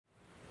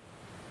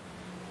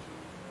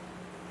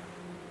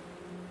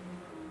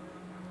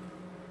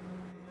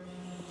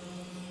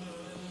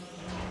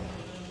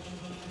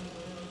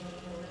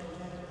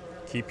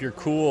Keep your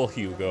cool,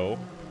 Hugo.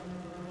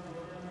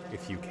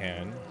 If you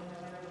can.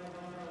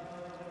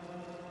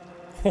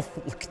 Oh,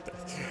 look at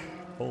that.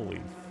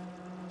 Holy.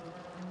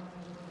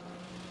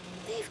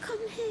 They've come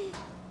here.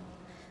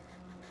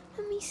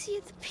 Let me see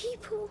the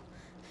people.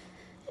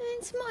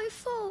 It's my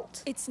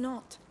fault. It's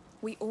not.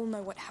 We all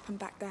know what happened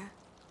back there.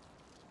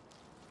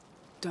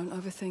 Don't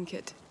overthink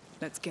it.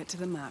 Let's get to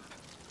the map.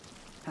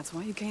 That's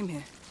why you came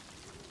here.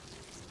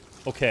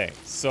 Okay,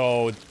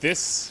 so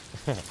this...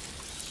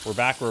 We're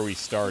back where we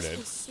started. This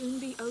will soon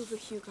be over,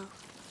 Hugo.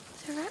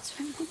 The rats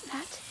won't want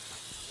that.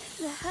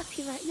 They're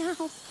happy right now.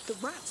 The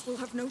rats will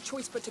have no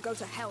choice but to go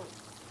to hell.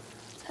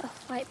 They'll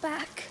fight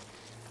back.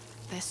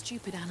 They're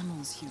stupid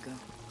animals, Hugo.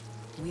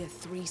 We are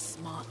 3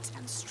 smart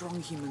and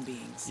strong human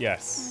beings.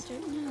 Yes. I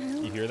don't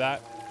know. You hear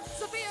that?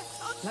 Sophia!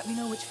 Let me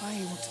know which fire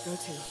you want to go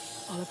to.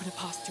 I'll open a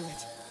path to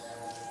it.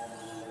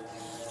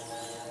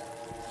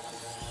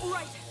 All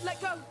right, let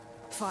go.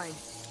 Fine.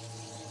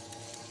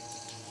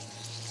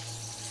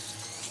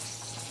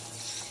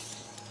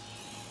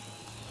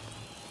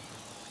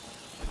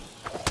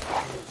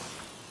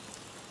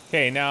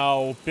 Okay,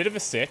 now, bit of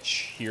a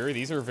sitch here.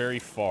 These are very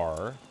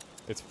far.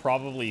 It's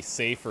probably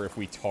safer if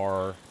we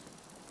tar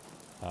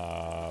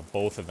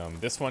both of them.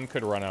 This one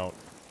could run out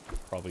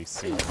probably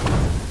soon.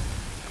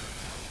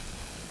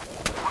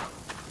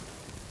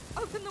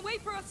 Open the way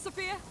for us,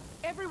 Sophia.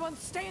 Everyone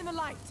stay in the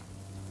light.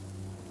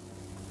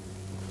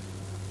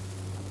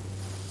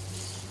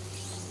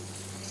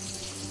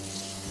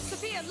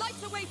 Sophia,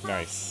 light the way for us.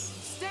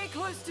 Nice. Stay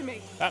close to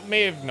me. That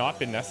may have not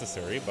been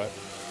necessary, but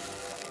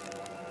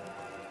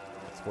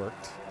it's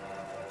worked.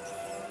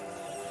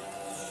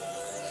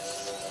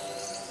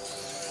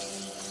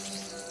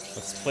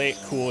 Let's play it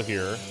cool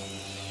here.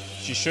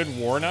 She should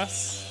warn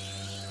us.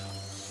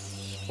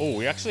 Oh,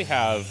 we actually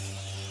have...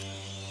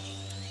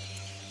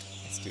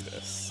 Let's do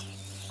this.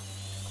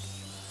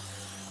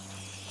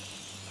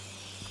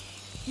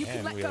 You can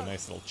And let we go. have a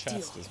nice little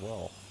chest Deal. as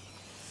well.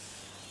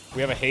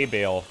 We have a hay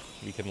bale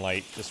we can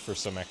light just for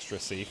some extra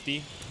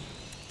safety.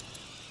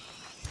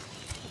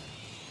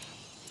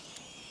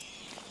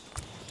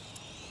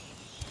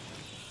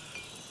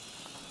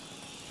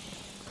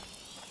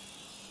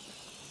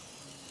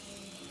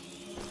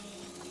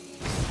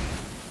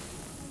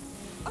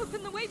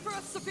 Open the way for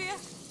us, Sophia.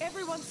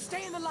 Everyone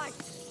stay in the light.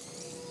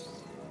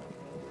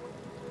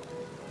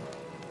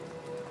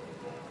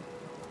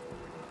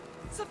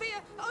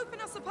 Sophia, open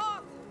us a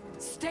path.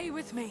 Stay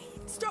with me.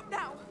 Stop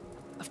now.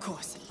 Of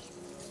course.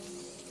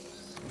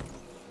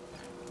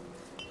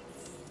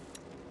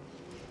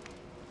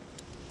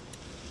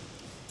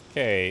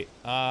 Okay,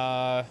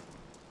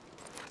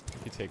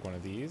 you take one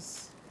of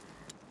these.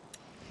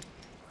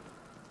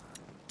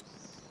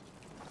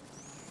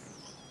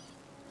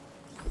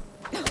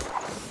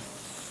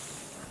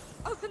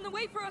 Open the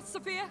way for us,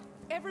 Sophia.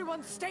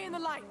 Everyone stay in the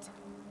light.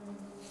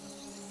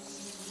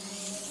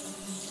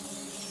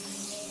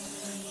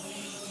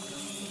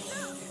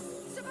 Look!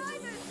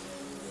 Survivors!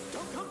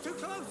 Don't come too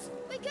close!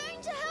 We're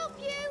going to help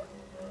you!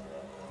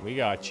 We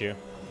got you.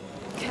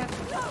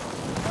 Careful.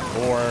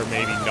 Or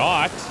maybe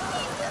not.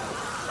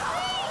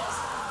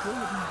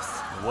 Goodness.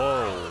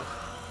 Whoa.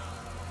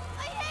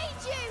 I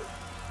hate you!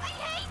 I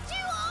hate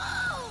you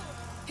all!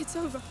 It's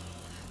over.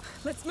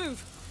 Let's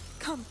move.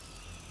 Come.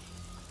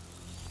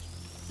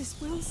 This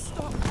will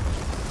stop.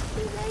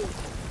 Too late.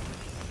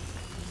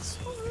 It's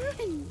all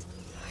ruined.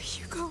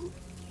 Hugo.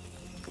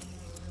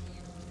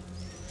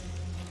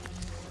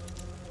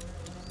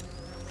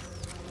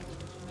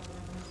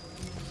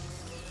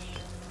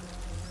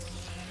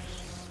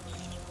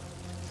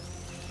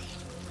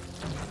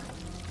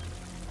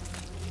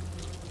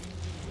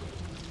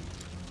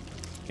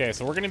 Okay,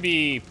 so we're gonna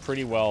be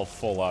pretty well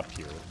full up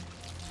here.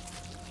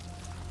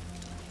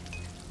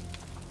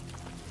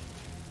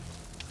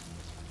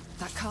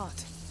 That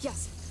cart.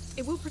 Yes,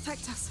 it will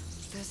protect us.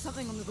 There's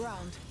something on the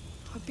ground.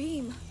 A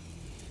beam.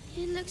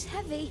 It looks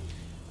heavy.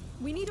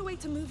 We need a way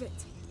to move it.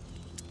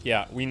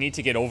 Yeah, we need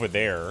to get over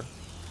there.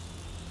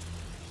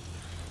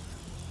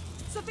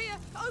 Sophia,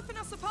 open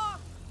us a path.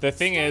 The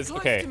thing Stay is, close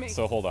okay, to me.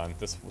 so hold on.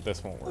 This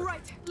won't work. All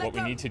right, let What we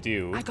go. need to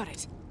do I got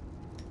it.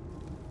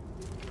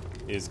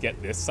 is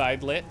get this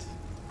side lit.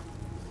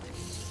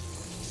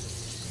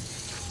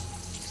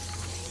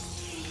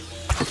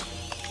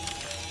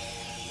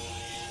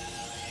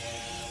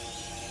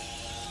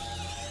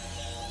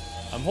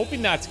 I'm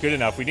hoping that's good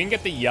enough. We didn't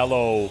get the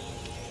yellow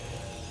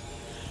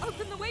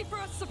Open the way for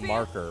us, Sophia.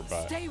 marker,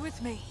 but Stay with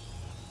me.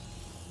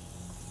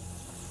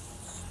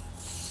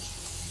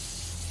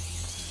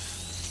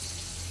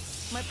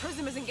 My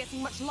prism isn't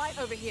getting much light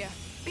over here.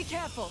 Be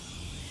careful.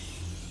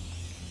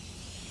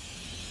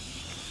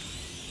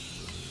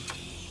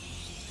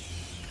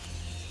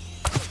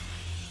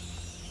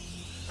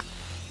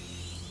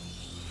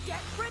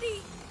 Get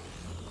ready.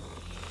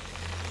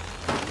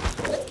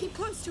 Let's keep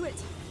close to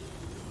it.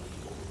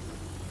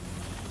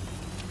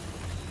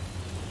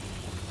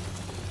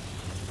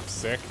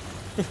 sick.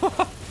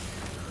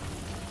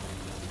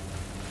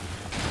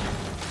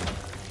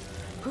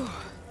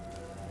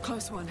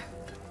 Close one.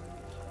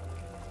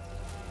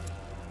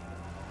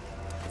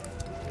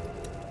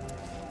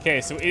 Okay,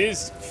 so it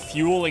is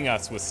fueling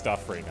us with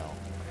stuff right now.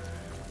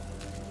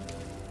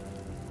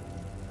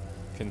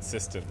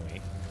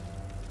 Consistently.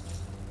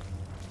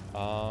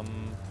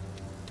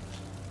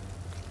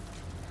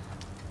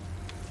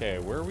 Okay,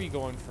 where are we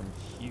going from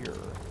here?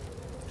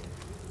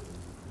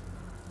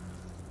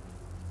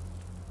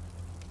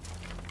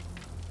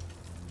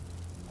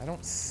 I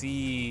don't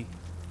see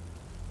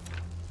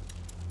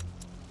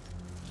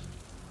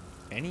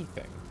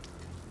anything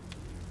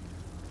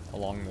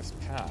along this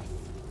path.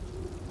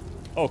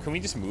 Oh, can we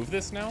just move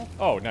this now?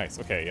 Oh, nice.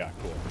 Okay, yeah,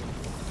 cool.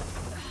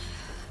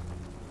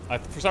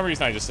 For some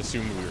reason, I just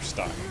assumed we were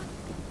stuck.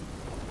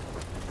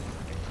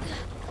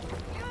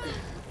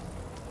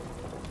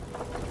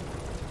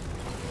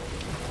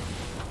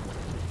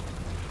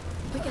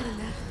 We're getting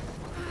there.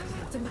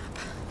 The map.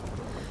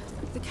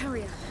 The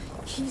carrier.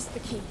 He's the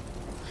key.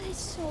 But it's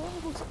so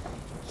old.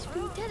 He's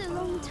been dead a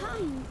long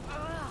time.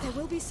 There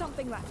will be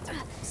something left.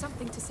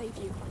 Something to save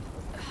you.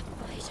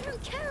 You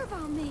don't care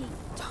about me.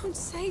 Don't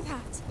say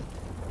that.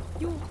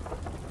 You're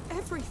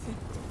everything.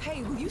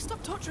 Hey, will you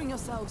stop torturing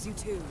yourselves, you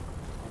two?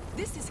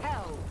 This is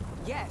hell,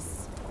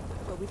 yes.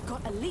 But we've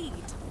got a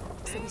lead.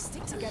 So we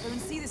stick together and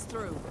see this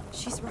through.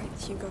 She's right,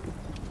 Hugo.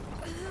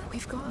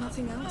 We've got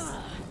nothing else.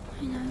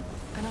 I know.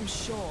 And I'm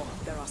sure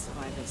there are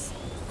survivors.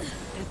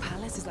 Their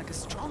palace is like a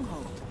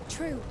stronghold.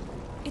 True.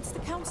 It's the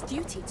Count's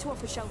duty to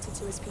offer shelter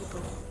to his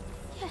people.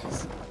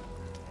 Yes.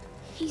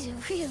 He's a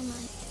real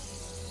man.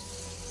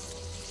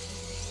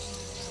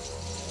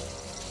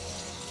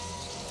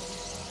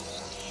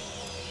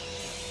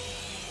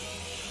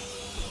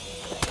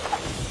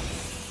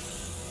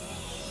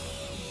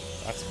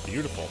 That's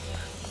beautiful.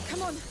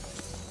 Come on.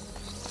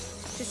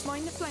 Just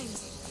mind the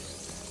flames.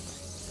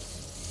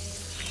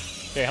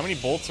 Okay, how many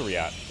bolts are we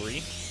at?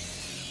 3?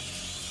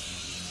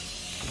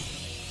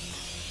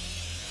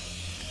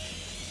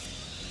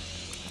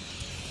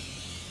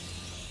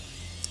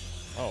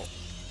 Oh.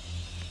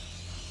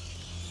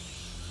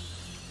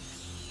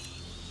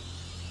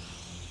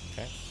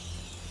 Okay.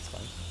 That's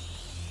fine.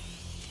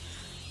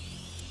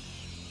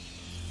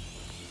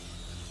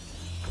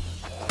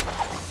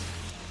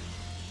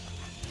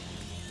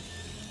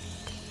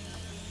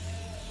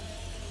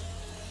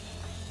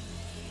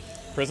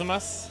 Prism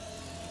us?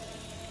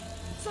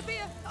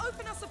 Sophia,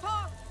 open us a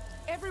path!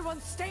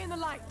 Everyone stay in the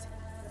light.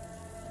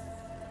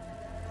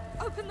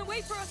 Open the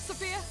way for us,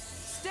 Sophia!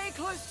 Stay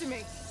close to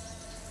me.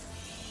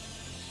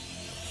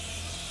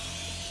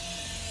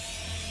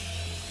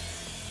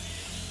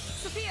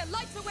 Sophia,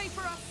 light the way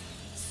for us!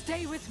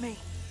 Stay with me.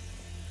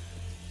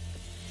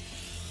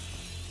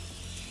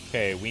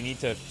 Okay, we need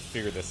to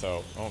figure this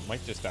out. Oh, it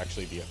might just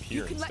actually be up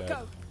here You can instead. let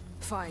go.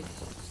 Fine.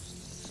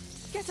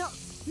 Get up,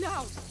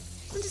 now.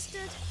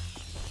 Understood.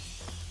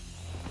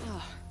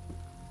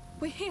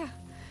 We're here.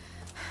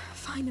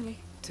 Finally.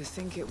 To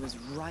think it was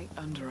right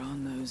under our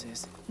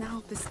noses.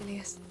 Now,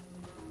 Basilius.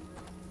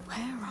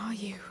 Where are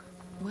you?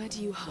 Where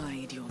do you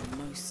hide your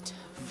most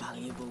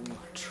valuable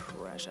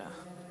treasure?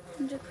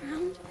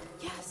 Underground?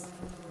 Yes.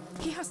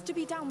 He has to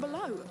be down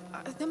below.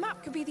 The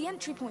map could be the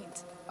entry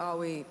point. Are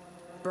we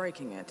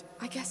breaking it?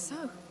 I guess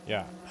so.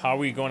 Yeah. How are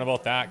we going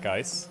about that,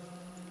 guys?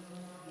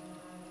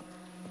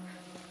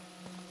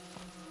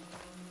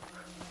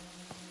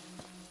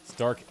 It's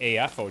dark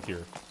AF out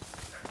here.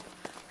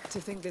 To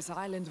think this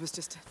island was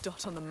just a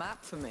dot on the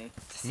map for me.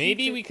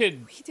 Maybe we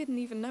could... We didn't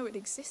even know it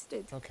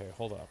existed. Okay,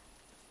 hold up.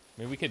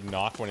 Maybe we could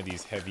knock one of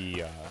these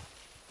heavy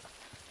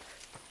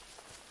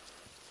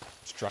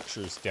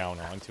structures down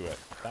onto it.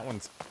 That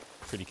one's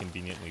pretty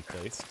conveniently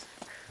placed.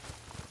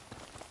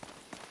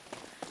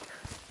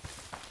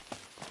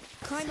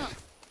 Climb up.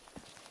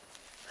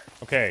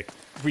 Okay,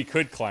 we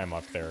could climb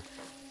up there.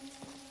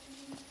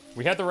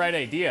 We had the right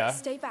idea.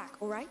 Stay back,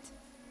 all right?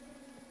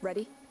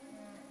 Ready?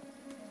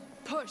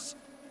 Push.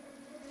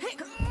 Hey.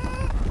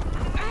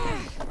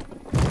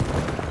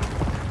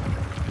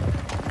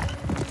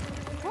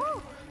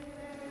 Whew.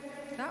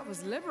 That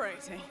was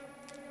liberating.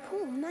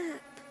 Cool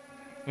map.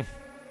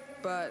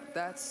 But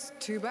that's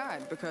too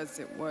bad because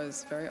it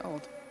was very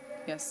old.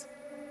 Yes.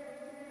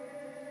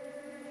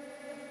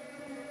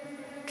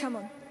 Come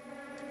on.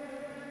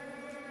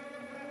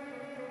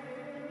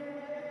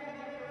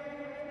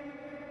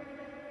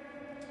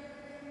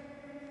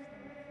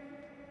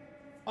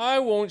 I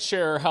won't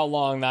share how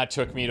long that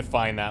took me to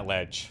find that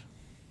ledge,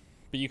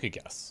 but you could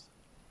guess.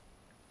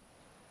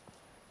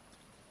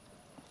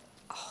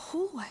 A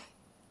hallway.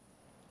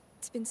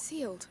 It's been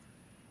sealed.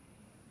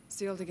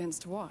 Sealed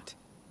against what?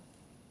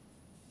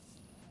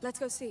 Let's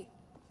go see.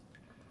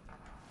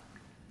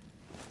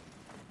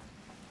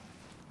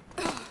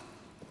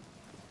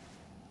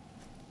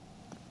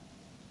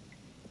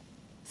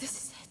 This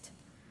is it.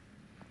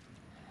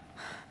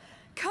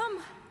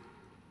 Come!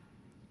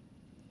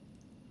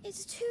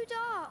 It's too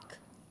dark.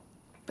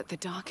 But the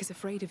dark is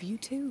afraid of you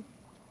too.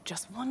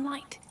 Just one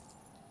light,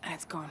 and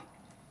it's gone.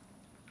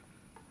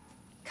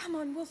 Come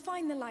on, we'll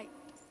find the light.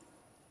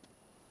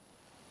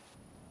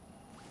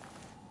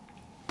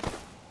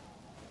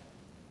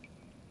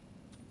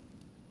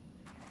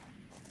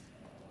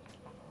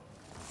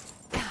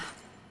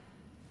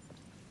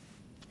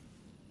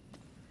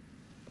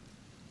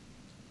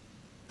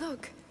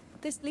 Look,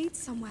 this leads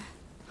somewhere.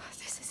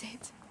 This is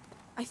it.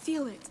 I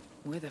feel it.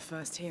 We're the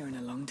first here in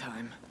a long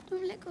time.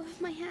 Don't let go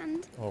of my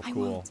hand. Oh, I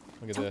cool. won't.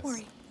 Look at Don't this.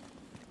 worry.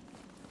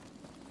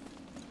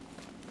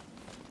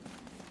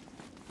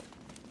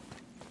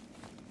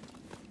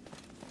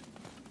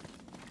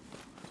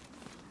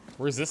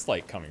 Where's this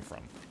light coming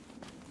from?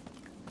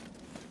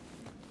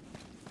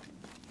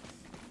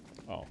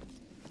 Oh.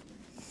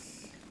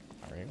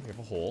 Alright, we have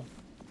a hole.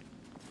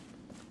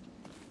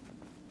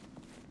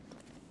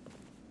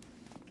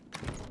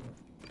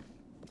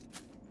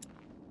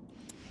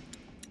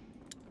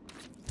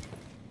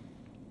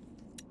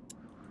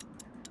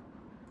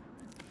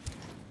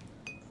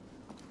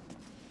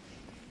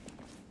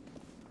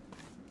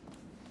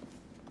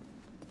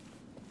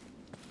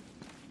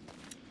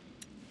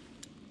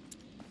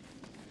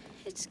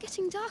 It's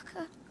getting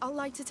darker. I'll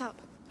light it up.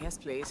 Yes,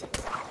 please.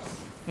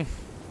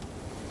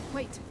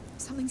 Wait,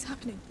 something's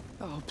happening.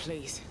 Oh,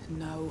 please,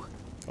 no.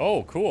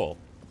 Oh, cool.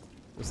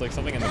 There's like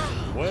something in the...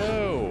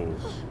 Whoa!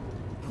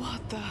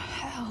 What the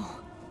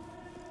hell?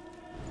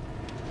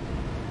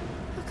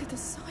 Look at the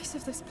size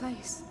of this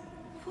place.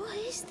 What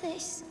is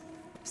this?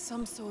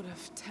 Some sort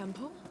of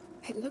temple?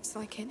 It looks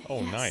like it.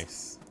 Oh, yes.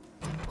 nice.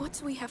 What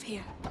do we have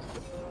here?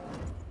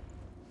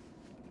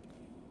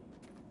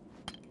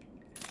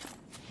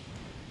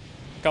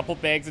 Couple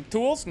bags of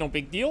tools, no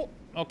big deal.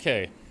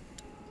 Okay.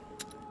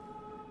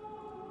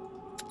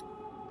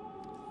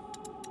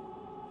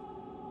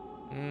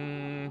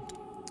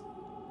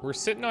 We're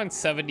sitting on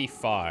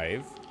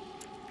 75.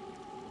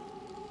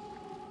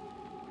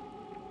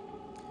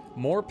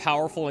 More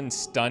powerful and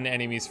stun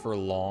enemies for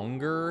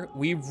longer.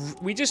 We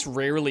just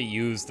rarely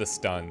use the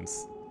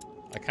stuns.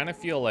 I kind of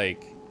feel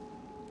like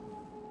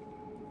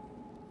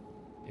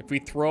if we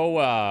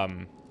throw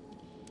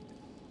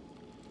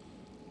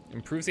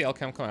improves the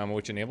alchemical ammo,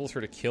 which enables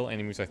her to kill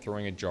enemies by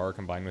throwing a jar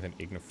combined with an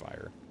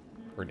ignifier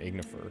or an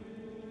ignifer.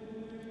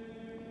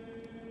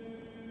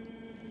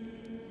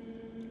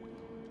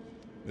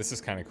 This is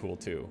kind of cool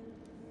too.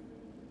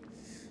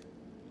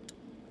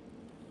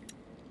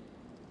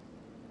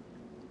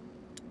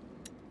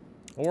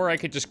 Or I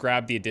could just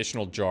grab the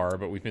additional jar,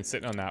 but we've been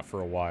sitting on that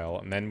for a while,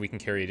 and then we can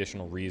carry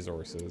additional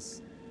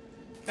resources.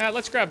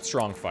 Let's grab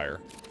strong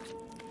fire.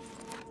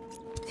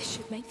 This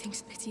should make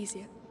things a bit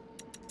easier.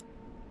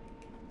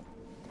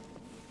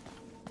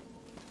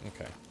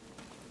 Okay.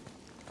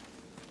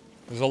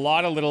 There's a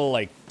lot of little,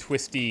 like,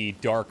 twisty,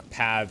 dark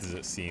paths,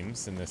 it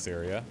seems, in this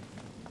area.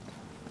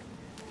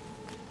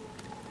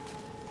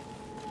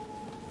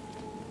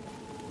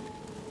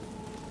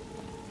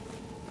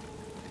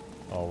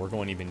 Oh, we're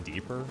going even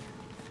deeper?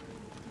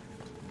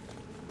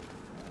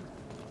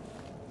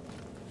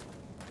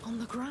 On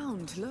the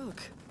ground,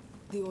 look.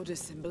 The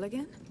Order's symbol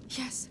again?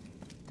 Yes,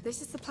 this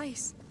is the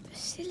place.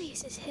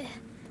 Basilius is here.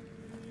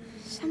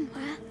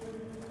 Somewhere.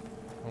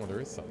 Oh,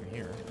 there is something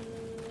here.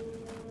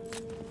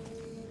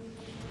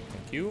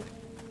 Thank you.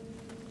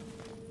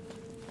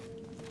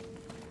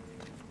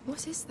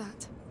 What is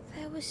that?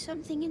 There was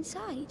something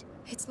inside.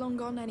 It's long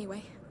gone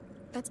anyway.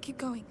 Let's keep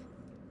going.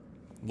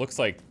 Looks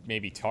like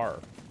maybe tar.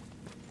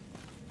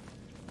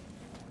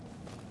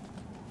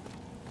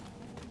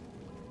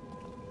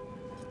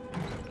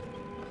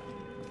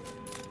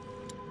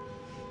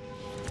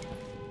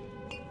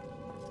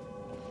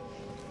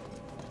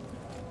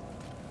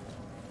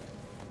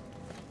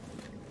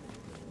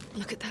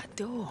 Look at that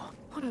door.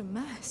 What a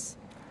mess.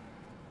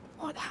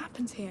 What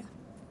happened here?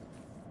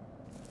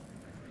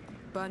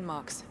 Burn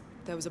marks.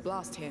 There was a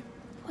blast here.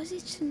 Was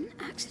it an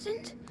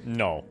accident?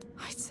 No.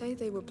 I'd say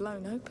they were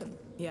blown open.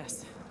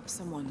 Yes,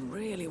 someone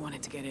really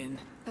wanted to get in.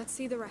 Let's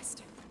see the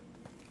rest.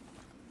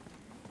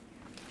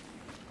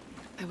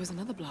 There was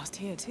another blast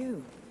here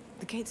too.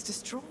 The gate's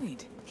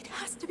destroyed. It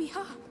has to be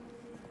her.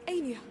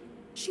 Aelia.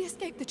 She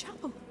escaped the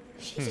chapel.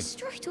 She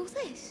destroyed all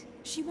this.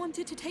 She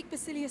wanted to take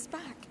Basilius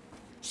back.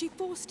 She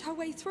forced her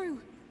way through.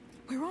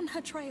 We're on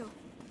her trail.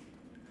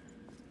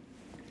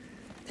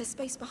 There's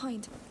space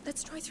behind.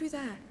 Let's try through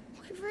there.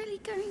 We're really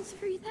going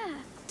through there.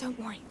 Don't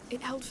worry. It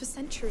held for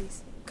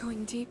centuries.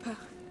 Going deeper.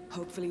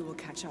 Hopefully we'll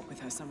catch up with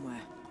her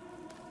somewhere.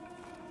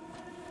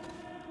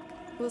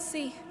 We'll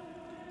see.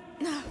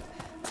 No.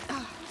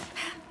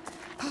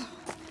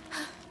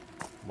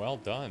 Well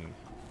done.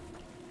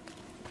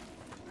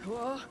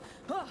 Whoa.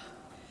 Whoa.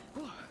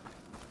 Whoa.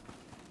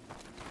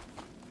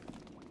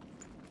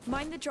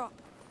 Mind the drop.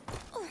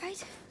 All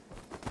right.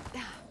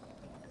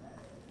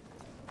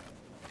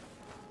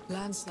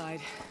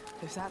 Landslide.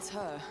 If that's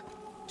her,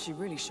 she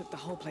really shook the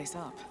whole place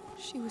up.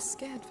 She was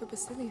scared for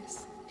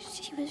Basilius.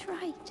 She was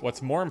right.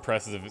 What's more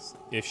impressive is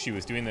if she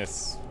was doing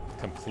this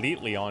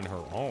completely on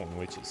her own,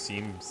 which it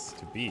seems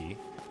to be.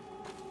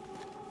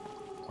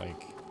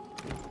 Like,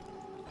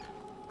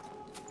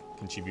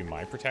 can she be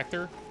my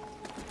protector?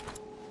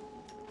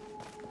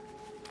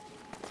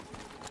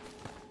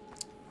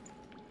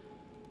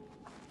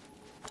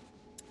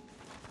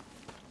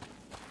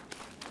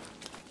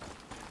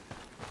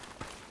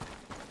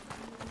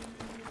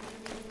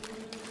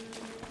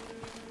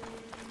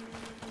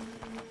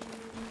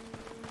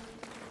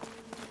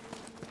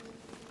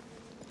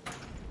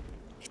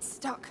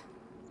 stuck.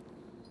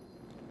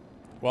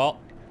 Well,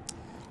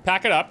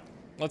 pack it up.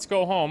 Let's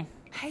go home.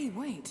 Hey,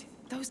 wait.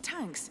 Those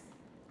tanks.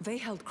 They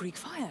held Greek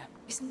fire.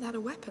 Isn't that a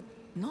weapon?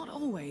 Not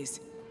always.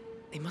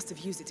 They must have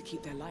used it to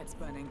keep their lights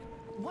burning.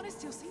 One is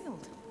still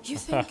sealed. You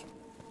think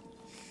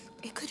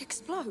it could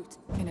explode?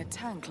 In a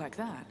tank like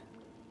that?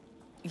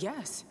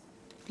 Yes.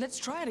 Let's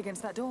try it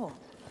against that door.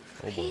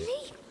 Oh boy.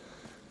 Really?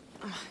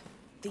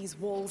 These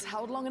walls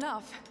held long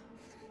enough.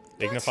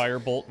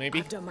 Ignifier bolt, maybe?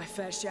 I've done my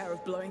fair share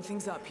of blowing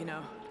things up, you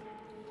know.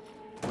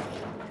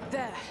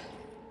 There.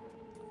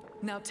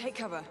 Now take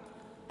cover.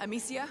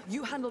 Amicia,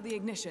 you handle the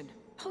ignition.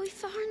 Are we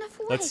far enough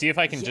away? Let's see if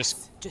I can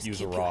Yes, just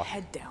use a keep your rock.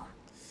 head down.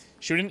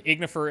 Shoot an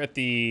ignifer at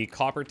the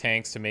copper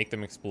tanks to make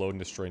them explode and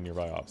destroy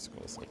nearby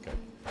obstacles. Okay.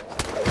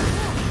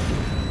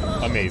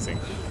 Amazing.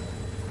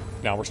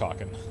 Now we're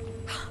talking.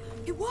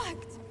 It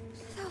worked.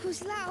 That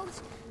was loud.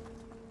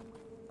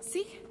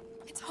 See?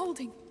 It's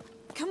holding.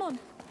 Come on,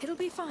 it'll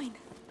be fine.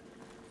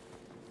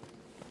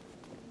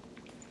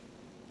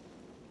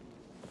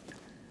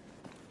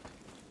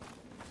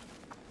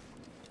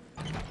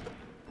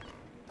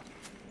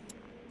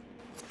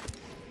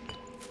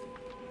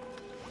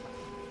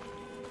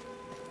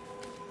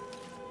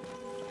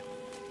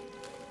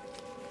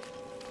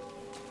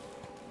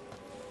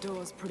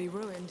 Door's pretty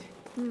ruined.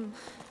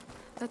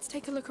 Let's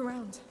take a look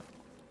around.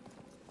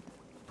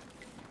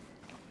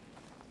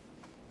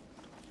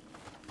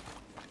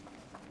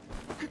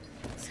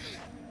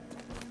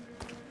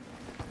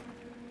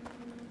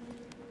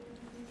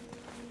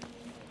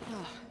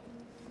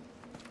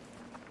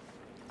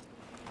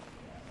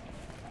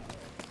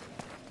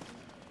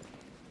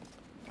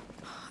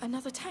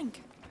 Another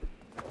tank.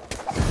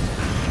 I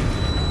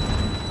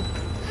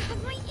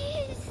have my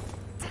ears.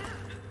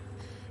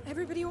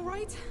 Everybody all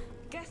right?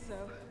 Guess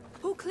so.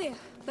 All clear.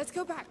 Let's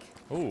go back.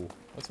 Oh,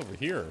 what's over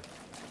here?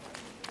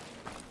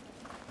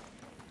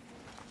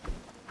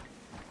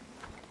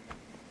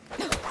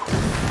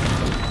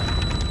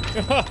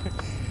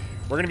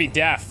 We're gonna be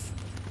deaf.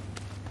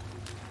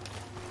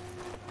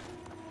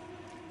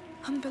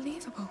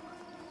 Unbelievable.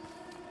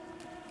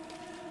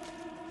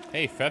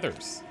 Hey,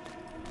 feathers.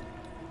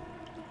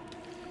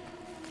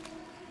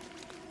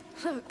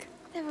 Look,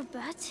 There are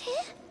birds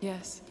here?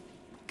 Yes.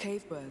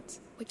 Cave birds.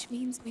 which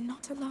means we're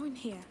not alone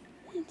here.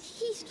 And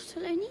he's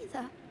not alone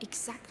either.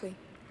 Exactly.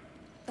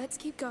 Let's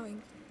keep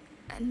going,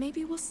 and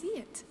maybe we'll see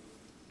it.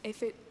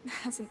 If it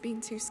hasn't been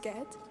too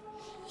scared.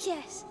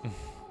 Yes.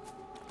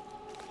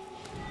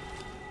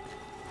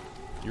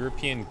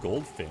 European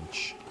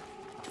goldfinch.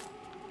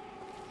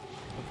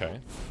 Okay.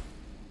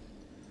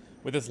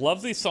 With its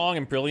lovely song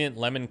and brilliant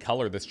lemon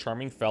color, this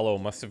charming fellow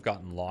must have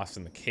gotten lost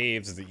in the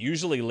caves, as it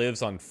usually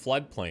lives on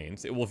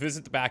floodplains. It will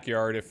visit the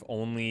backyard if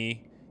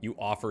only you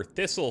offer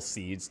thistle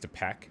seeds to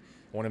peck.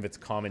 One of its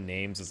common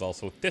names is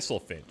also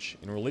thistlefinch.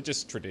 In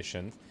religious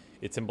traditions,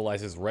 it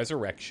symbolizes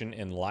resurrection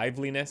and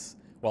liveliness,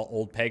 while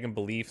old pagan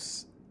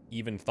beliefs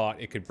even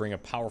thought it could bring a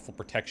powerful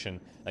protection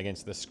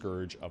against the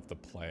scourge of the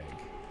plague.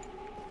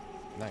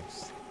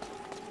 Nice.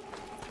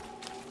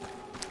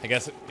 I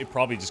guess it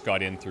probably just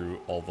got in through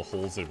all the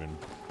holes that have been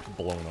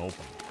blown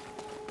open.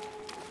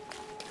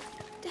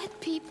 Dead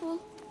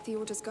people. The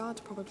Order's guard,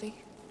 probably.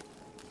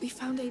 We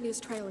found Alia's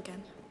trail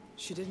again.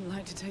 She didn't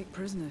like to take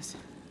prisoners.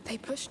 They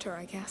pushed her,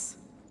 I guess.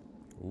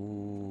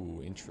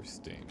 Ooh,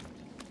 interesting.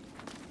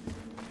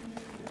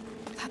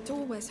 That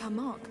door wears her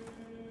mark.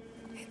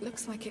 It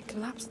looks like it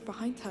collapsed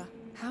behind her.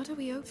 How do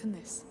we open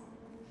this?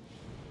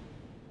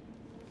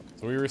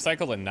 So we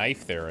recycled a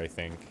knife there, I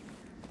think.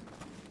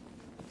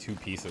 2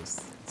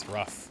 pieces. It's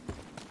rough.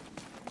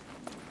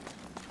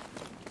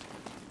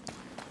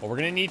 Well, we're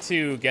gonna need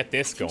to get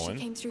this I think going.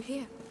 she came through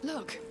here.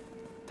 Look!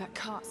 That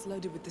cart's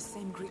loaded with the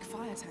same Greek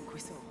fire tank we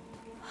saw.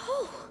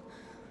 Oh,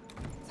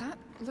 That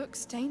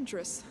looks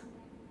dangerous.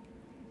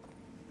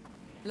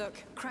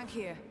 Look, crank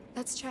here.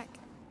 Let's check.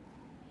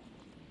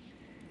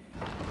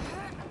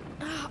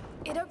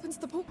 It opens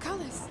the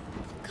portcullis.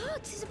 God,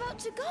 he's about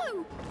to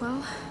go.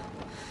 Well,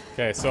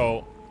 Okay,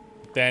 so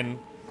then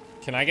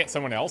can I get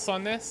someone else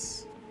on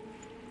this?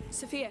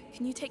 Sophia,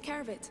 can you take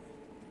care of it?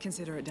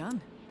 Consider it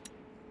done.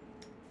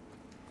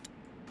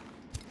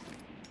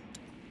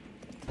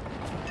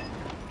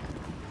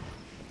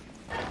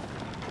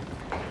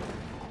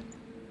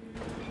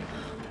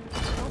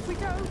 Off we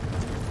go.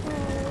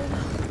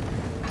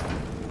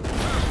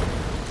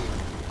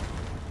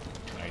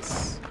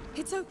 Nice.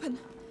 It's open.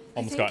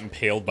 Almost I got think,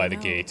 impaled by the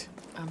No, gate.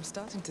 I'm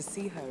starting to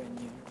see her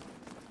in you.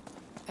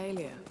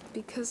 Alia,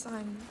 because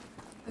I'm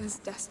as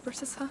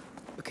desperate as her.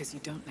 because you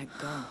don't let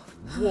go.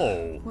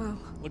 Whoa. Well,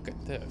 Look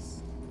at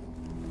this.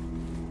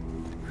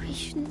 We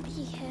shouldn't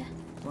be here.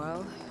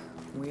 Well,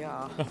 we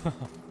are.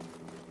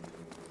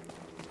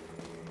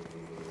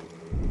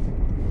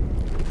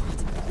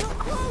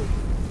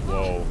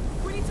 Whoa.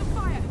 We need some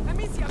fire!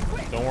 Amicia,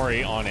 quick! Don't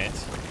worry, on it.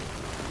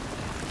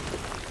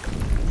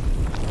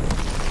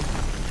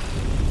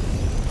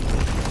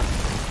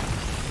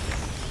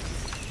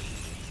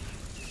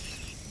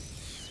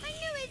 I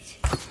knew it.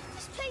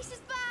 This place is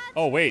bad.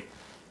 Oh, wait.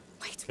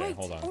 Wait, Okay, wait.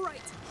 hold on. All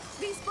right.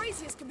 These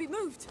braziers can be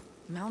moved.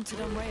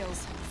 Mounted on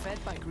rails, fed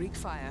by Greek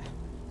fire.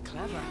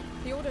 Clever.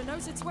 The Order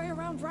knows its way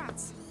around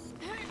rats.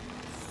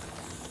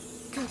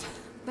 Good.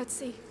 Let's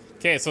see.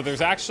 Okay, so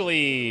there's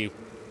actually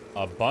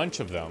a bunch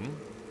of them.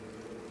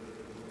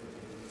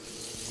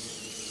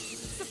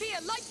 Sophia,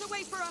 light the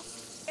way for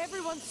us.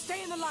 Everyone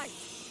stay in the light.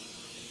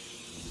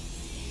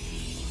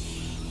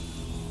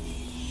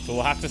 So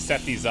we'll have to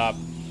set these up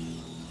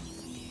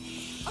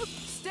Oh,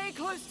 stay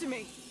close to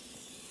me.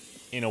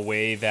 in a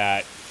way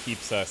that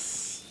keeps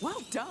us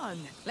Well done.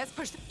 Let's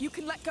push. You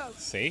can let go.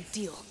 safe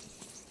Deal.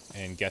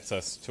 and gets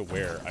us to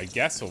where? I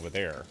guess over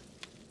there.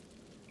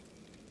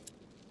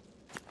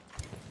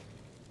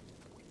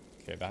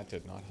 Okay, that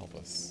did not help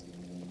us.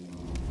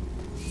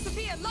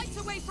 Sophia, light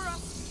the way for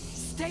us.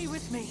 Stay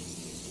with me.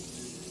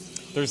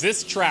 There's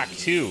this track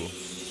too.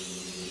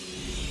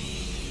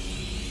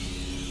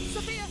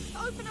 Sophia,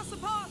 open us a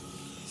path.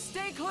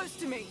 Stay close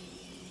to me.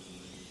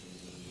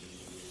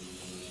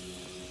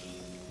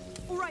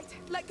 All right,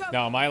 let go.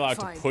 Now, am I allowed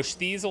Fine. to push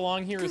these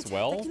along here as Good.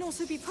 well? They can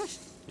also be pushed.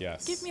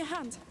 Yes. Give me a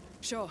hand.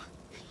 Sure.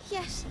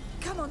 Yes.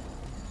 Come on.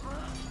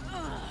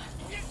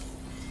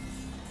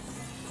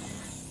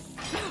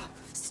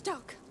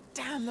 Stuck.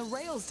 Damn, the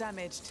rail's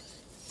damaged.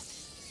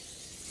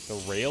 The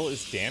rail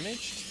is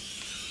damaged?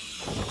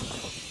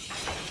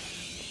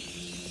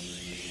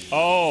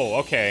 Oh,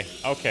 okay.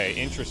 Okay,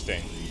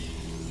 interesting.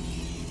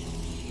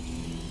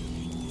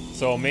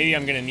 So maybe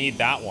I'm gonna need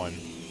that one.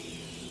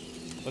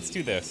 Let's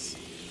do this.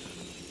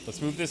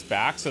 Let's move this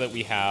back so that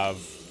we have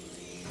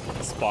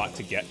a spot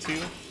to get to.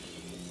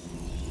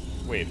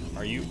 Wait,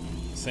 are you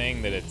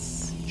saying that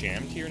it's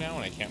jammed here now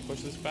and I can't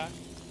push this back?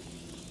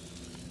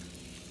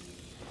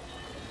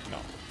 No.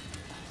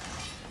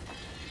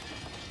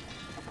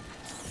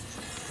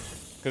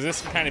 Because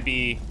this can kind of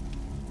be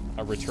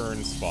a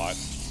return spot.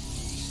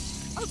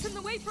 Open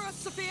the way for us,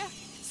 Sophia.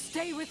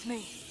 Stay with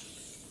me.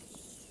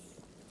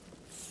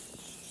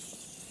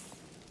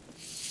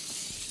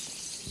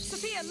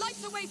 Sophia, light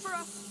the way for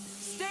us.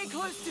 Stay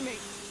close to me.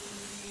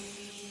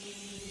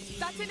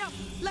 That's enough.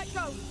 Let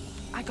go.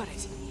 I got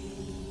it.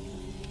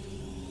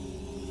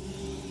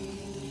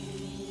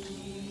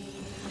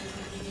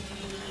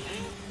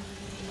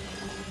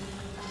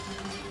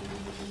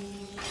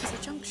 There's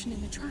a junction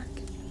in the track.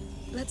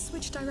 Let's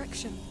switch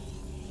direction.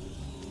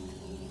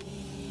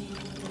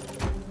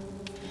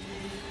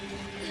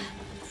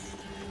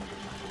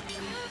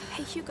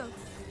 Hey, Hugo.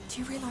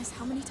 Do you realize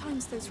how many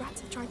times those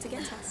rats have tried to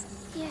get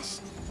us?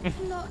 Yes.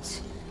 A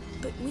lot.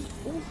 But we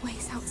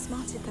always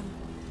outsmarted them.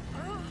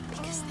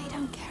 Because they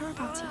don't care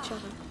about each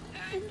other.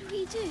 And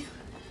we do.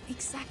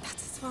 Exact.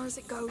 That's as far as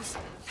it goes.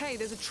 Hey,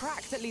 there's a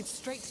track that leads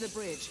straight to the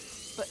bridge,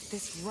 but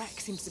this wreck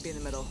seems to be in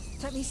the middle.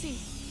 Let me see.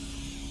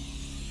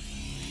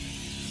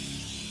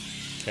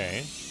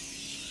 Okay.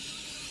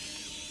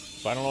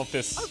 So I don't know if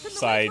this Open the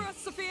side way for us,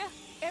 Sophia.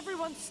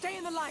 Everyone stay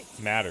in the light.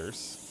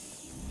 matters.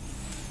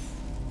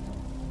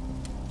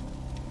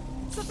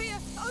 Sophia,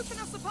 open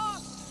us a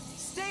path.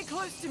 Stay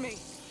close to me.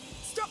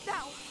 Stop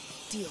now.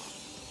 Deal.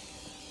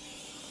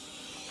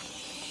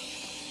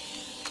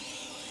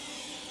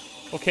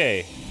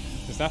 Okay.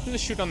 There's nothing to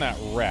shoot on that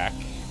wreck.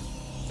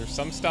 There's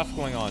some stuff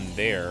going on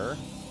there.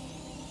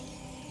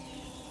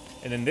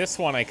 And then this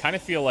one, I kind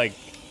of feel like...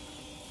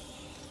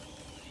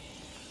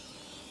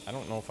 I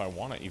don't know if I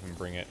want to even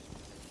bring it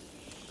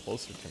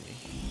closer to me.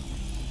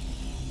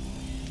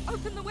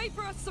 Open the way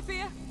for us,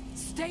 Sophia.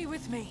 Stay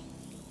with me.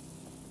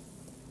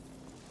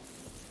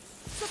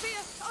 Sophia,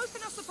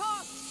 open us a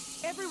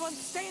path. Everyone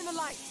stay in the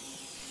light.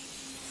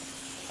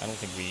 I don't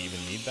think we even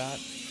need that.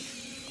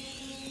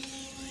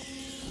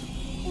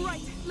 All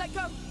right, let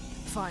go.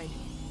 Fine.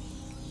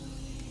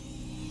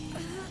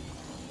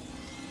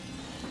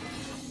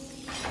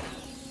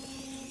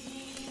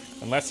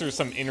 Unless there's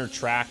some inner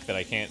track that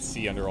I can't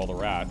see under all the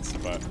rats,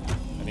 but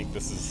I think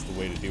this is the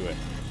way to do it.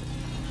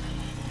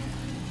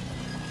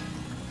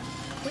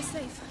 We're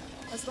safe.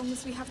 As long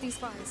as we have these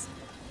fires.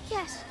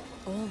 Yes.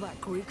 All that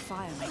Greek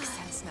fire makes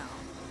sense now.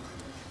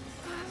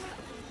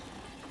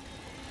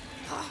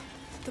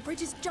 The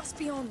bridge is just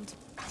beyond.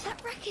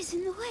 That wreck is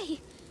in the way.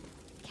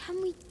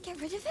 Can we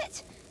get rid of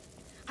it?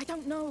 I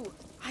don't know.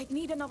 I'd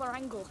need another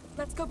angle.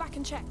 Let's go back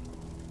and check.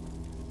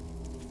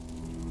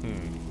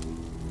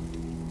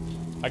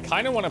 I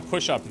kind of want to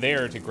push up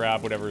there to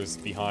grab whatever's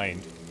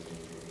behind.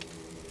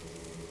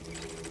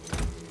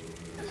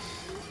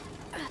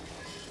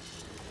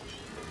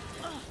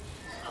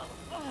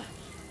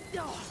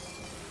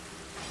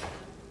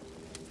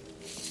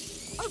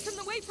 Open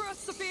the way for us,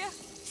 Sophia.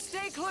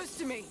 Stay close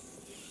to me.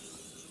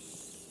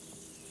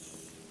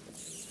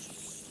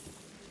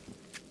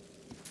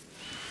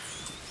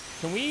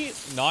 Can we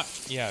not...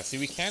 Yeah, see,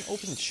 we can't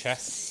open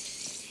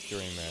chests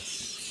during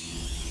this.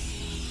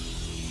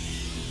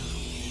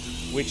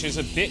 Which is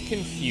a bit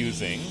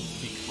confusing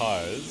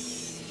because...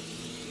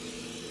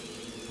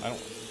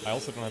 I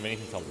also don't have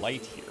anything to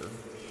light here.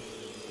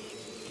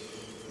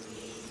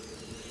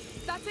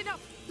 That's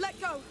enough. Let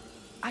go.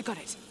 I got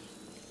it.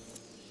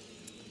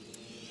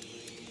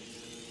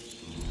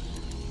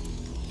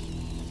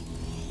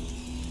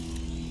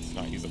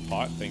 not use a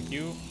pot, thank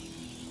you.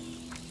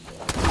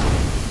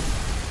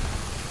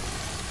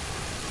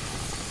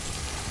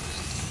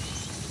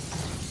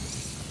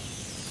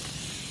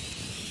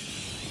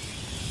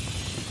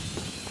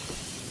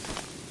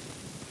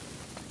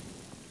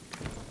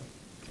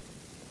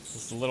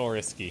 This is a little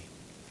risky.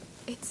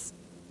 It's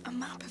a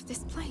map of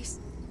this place.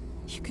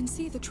 You can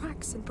see the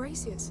tracks and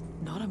braziers.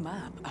 Not a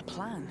map, a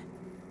plan.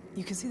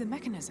 You can see the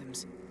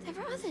mechanisms. There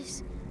are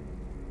others.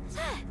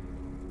 There!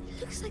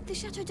 It looks like the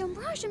Chateau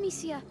d'Ombrage,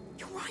 Amicia.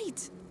 You're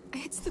right.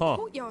 It's the Huh.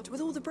 courtyard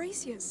with all the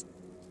braziers.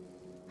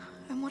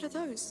 And what are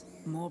those?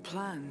 More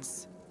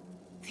plans.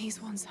 These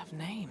ones have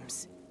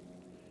names.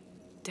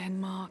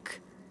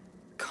 Denmark,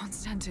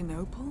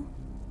 Constantinople?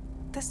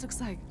 This looks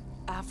like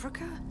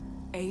Africa?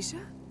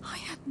 Asia? I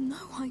had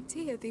no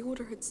idea the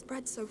order had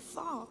spread so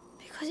far.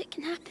 Because it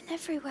can happen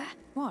everywhere.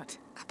 What?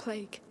 A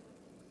plague.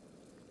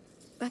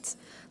 Let's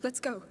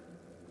go.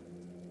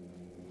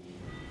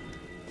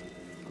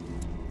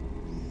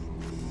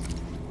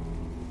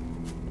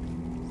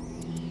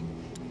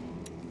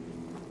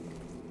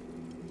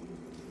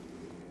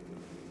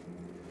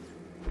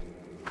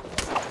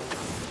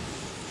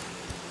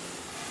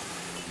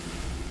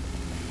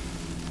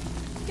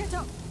 Get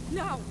up,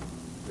 now!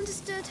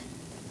 Understood.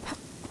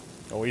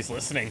 Oh, he's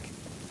listening.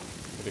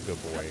 What a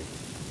good boy.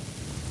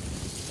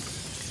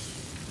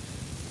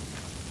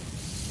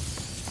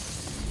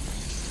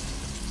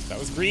 That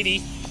was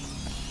greedy.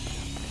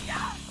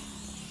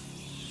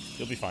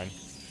 You'll be fine.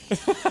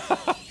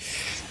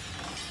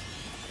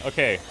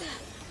 Okay.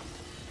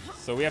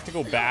 So we have to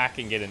go back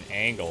and get an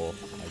angle,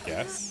 I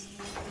guess.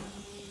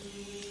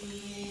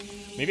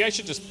 Maybe I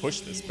should just push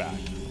this back.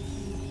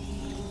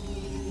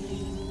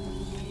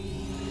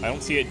 I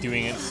don't see it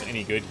doing us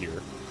any good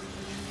here.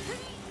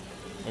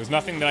 There's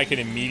nothing that I can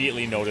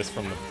immediately notice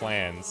from the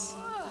plans.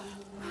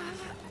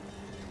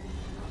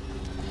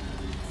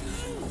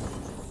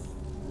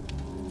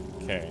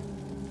 Okay.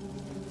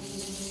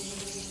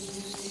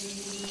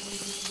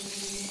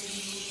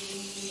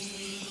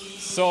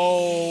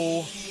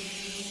 So...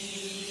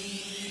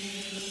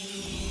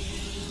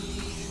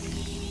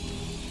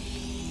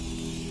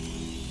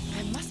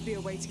 There must be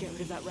a way to get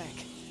rid of that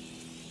wreck.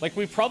 like,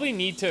 we probably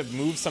need to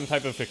move some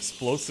type of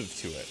explosive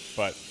to it,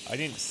 but I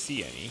didn't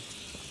see any.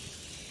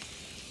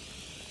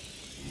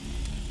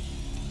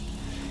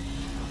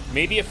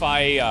 Maybe if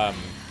I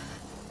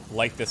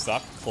light this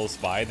up close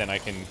by, then I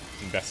can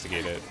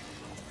investigate it.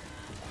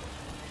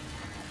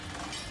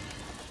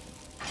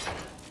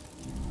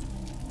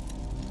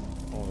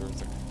 Oh,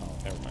 there's a... Oh,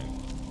 never mind.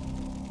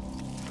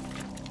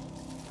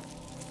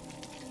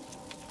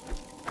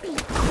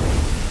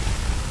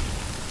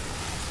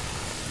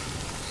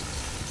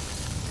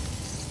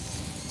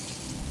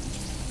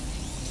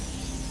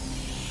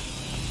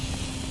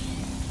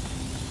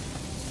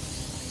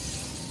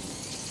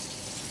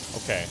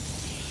 Okay.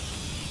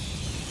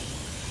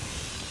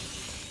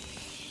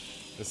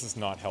 This is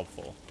not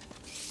helpful.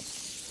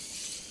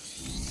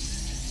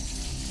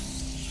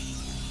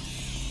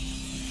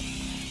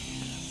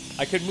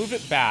 I could move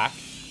it back,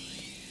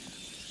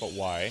 but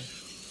why?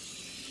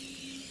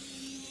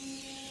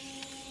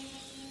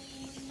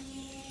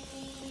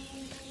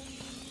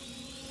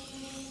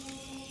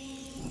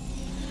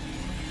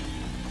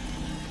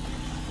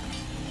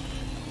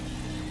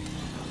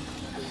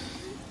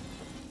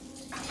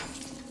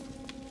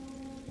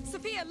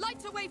 Sophia,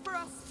 light a way for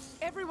us!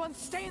 Everyone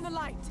stay in the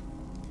light!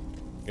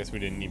 Guess we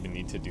didn't even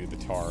need to do the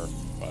tar,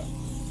 but...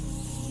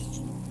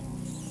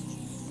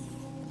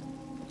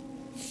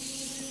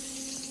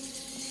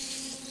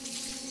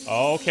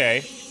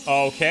 Okay.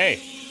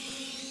 Okay.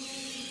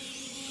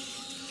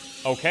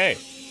 Okay.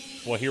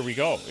 Well, here we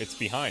go. It's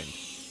behind.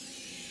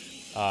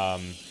 I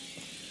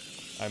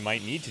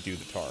might need to do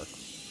the tar.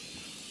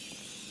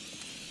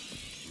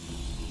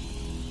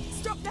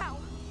 Stop now!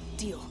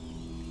 Deal.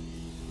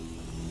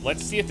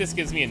 Let's see if this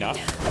gives me enough.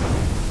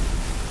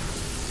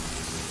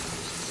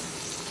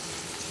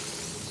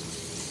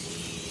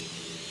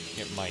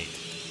 It might.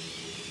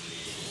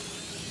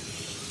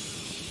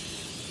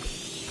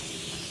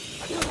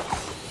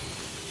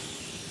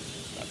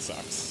 That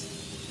sucks.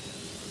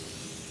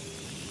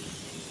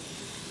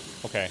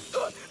 Okay.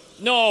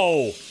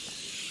 No!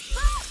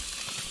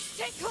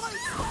 Get close!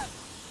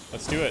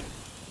 Let's do it.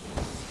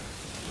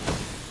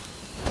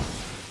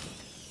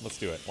 Let's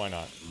do it. Why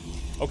not?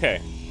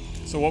 Okay.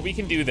 So what we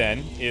can do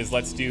then is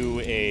let's do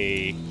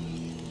a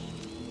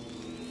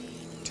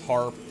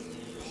tar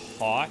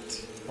pot.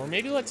 Or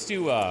maybe let's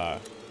do an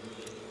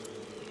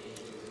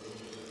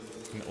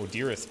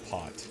Odyrus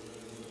pot.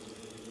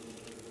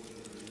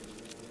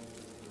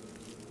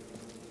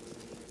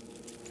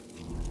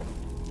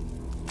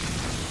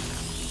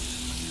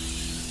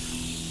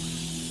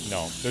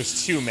 No,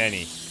 there's too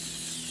many.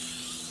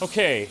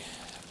 Okay.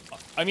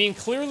 I mean,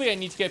 clearly I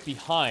need to get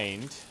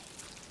behind.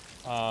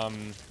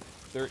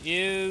 There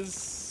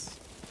is...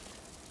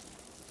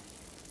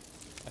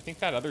 I think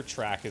that other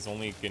track is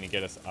only going to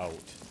get us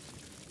out.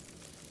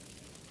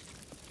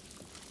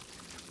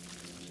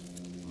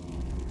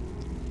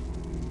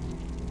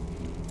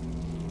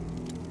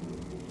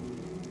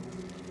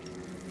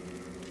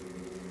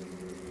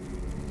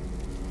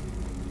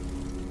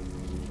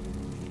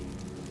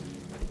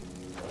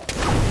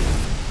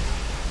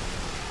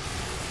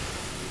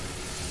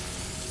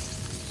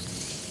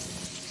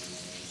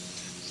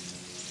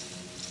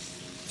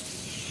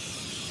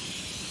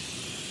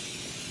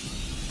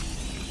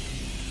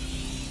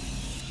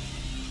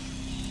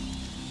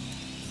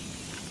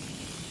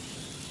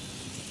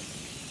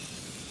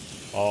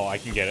 Oh, I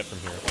can get it from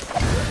here.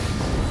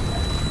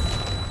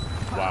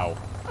 Wow.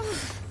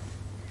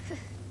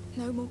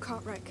 No more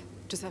cart wreck.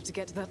 Just have to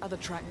get to that other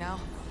track now.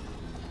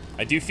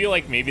 I do feel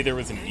like maybe there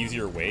was an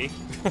easier way.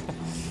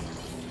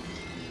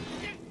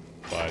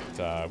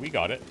 But we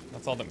got it.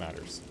 That's all that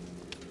matters.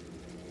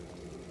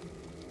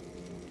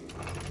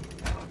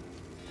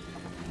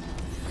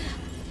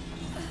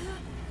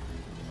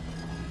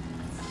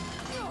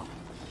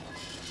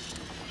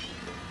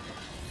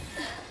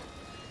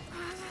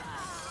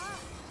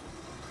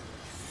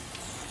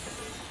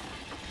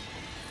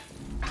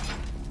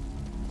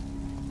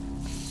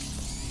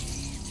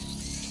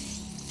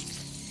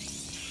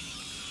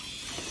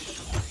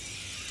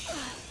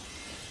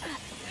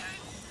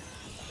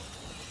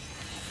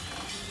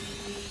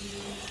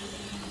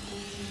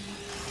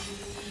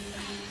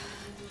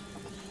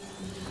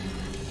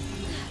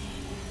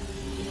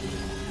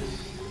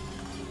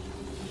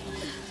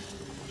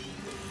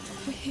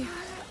 We're here.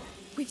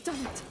 We've done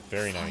it.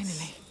 Very nice.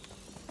 Finally.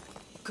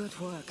 Good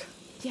work.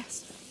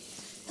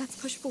 Yes. Let's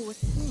push forward.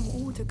 Oh,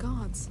 all the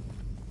guards.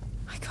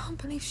 I can't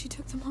believe she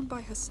took them on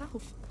by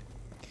herself.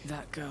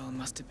 That girl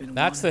must have been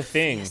That's one the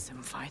thing.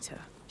 fearsome fighter.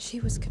 She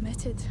was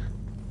committed.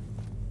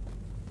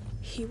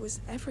 He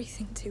was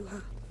everything to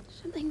her.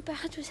 Something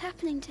bad was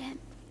happening to him.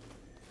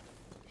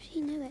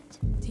 She knew it.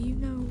 Do you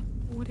know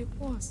what it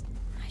was?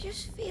 I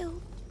just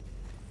feel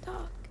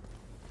dark.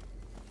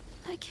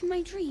 Like in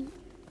my dream.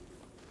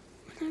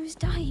 When I was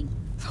dying.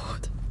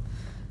 Lord,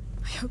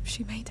 I hope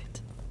she made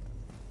it.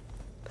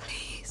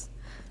 Please,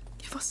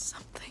 give us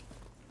something.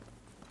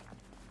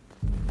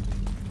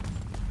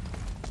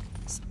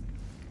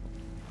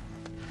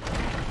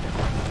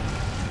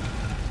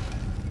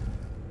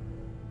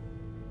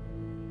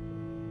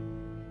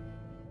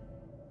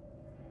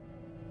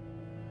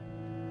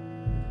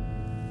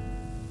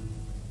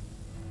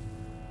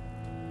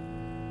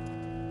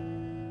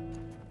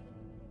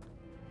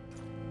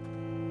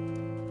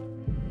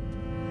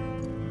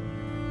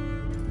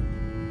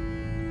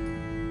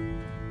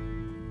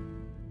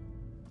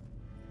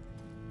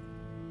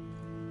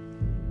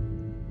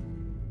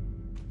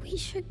 We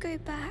should go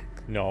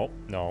back. No,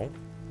 no.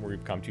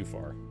 We've come too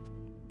far.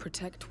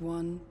 Protect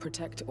one,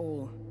 protect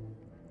all.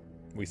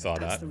 We saw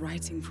That's that. the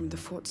writing from the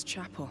fort's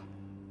chapel.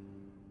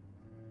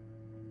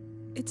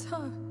 It's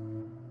her.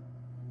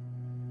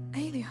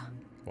 Aelia,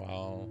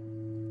 Wow.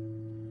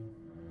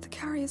 the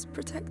carrier's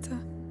protector.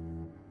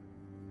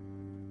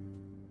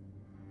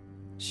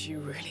 She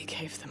really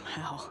gave them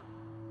hell.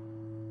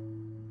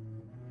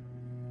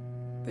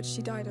 But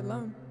she died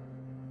alone.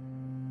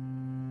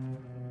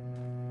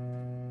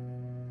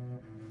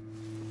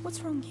 What's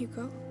wrong,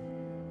 Hugo?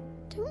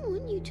 Don't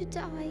want you to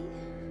die.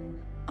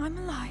 I'm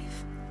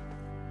alive.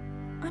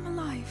 I'm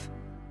alive.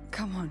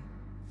 Come on.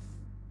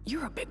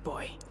 You're a big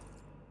boy.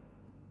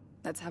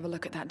 Let's have a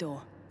look at that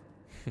door.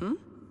 Hmm?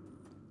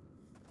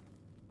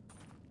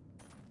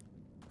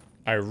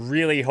 I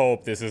really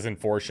hope this isn't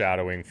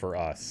foreshadowing for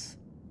us.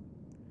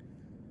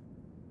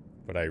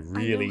 But I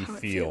really how it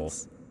feel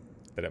feels.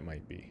 that it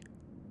might be.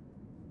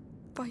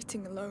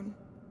 Fighting alone.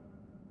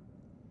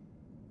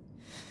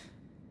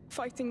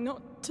 Fighting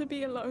not to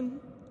be alone.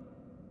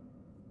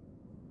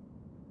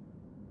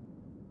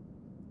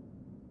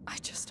 I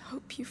just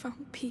hope you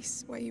found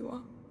peace where you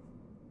are.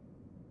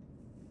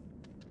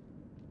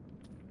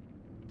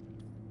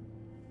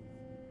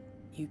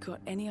 You got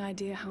any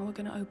idea how we're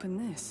gonna open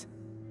this?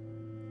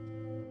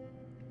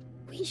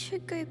 We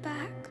should go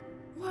back.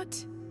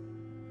 What?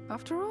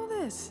 After all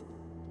this?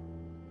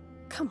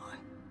 Come on.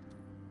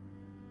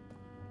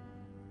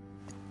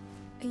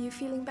 Are you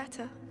feeling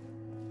better?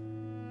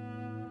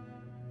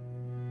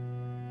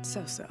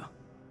 So-so.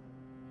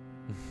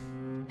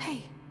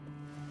 Hey,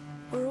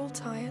 we're all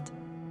tired,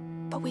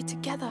 but we're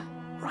together,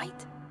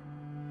 right?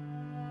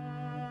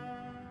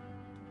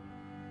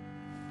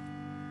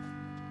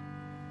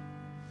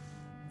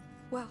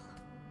 Well,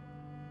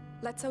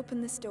 let's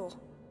open this door.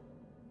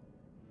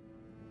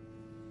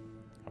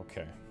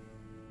 Okay.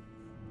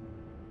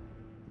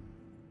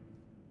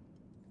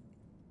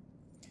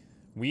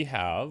 We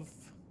have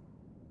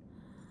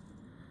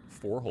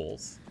 4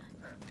 holes.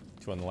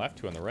 2 on the left,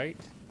 2 on the right.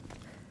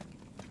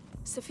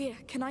 Sophia,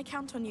 can I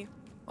count on you?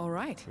 All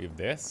right. We have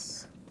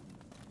this.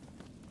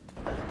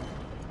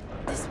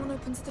 This one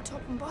opens the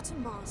top and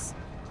bottom bars.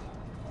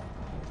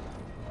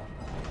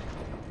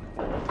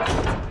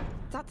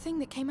 That thing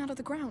that came out of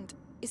the ground,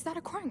 is that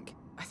a crank?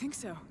 I think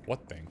so.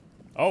 What thing?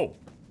 Oh.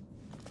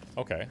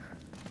 Okay.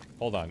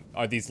 Hold on.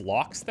 Are these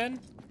locks then?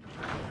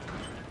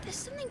 There's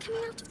something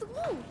coming out of the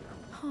wall.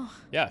 Huh.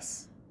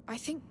 Yes. I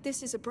think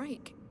this is a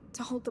brake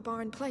to hold the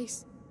bar in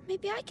place.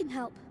 Maybe I can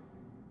help.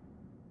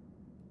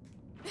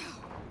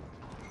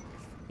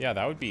 Yeah,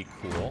 that would be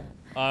cool.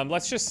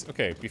 Let's just...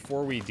 Okay,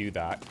 before we do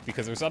that,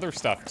 because there's other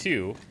stuff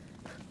too.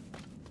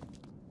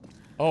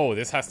 Oh,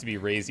 this has to be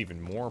raised even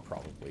more,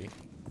 probably.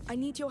 I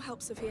need your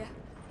help, Sophia.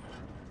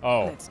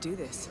 Oh. Let's do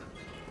this.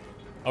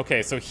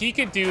 Okay, so he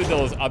could do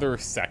those other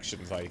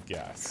sections, I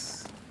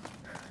guess.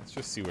 Let's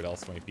just see what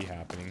else might be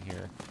happening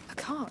here. A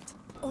cart.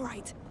 All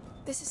right.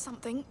 This is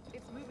something.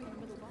 It's moving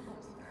the middle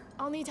bars.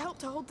 I'll need help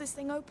to hold this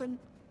thing open.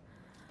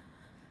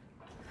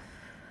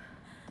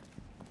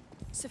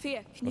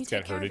 Sophia, can you Let's take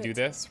get her care to of do it?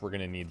 this. We're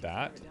gonna need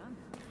that.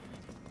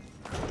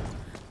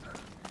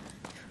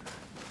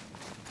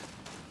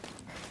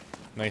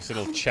 Nice How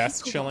little many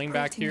chest people chilling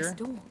back operating this here.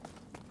 door?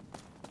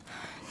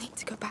 Need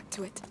to go back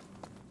to it.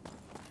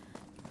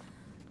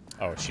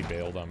 Oh, she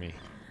bailed on me.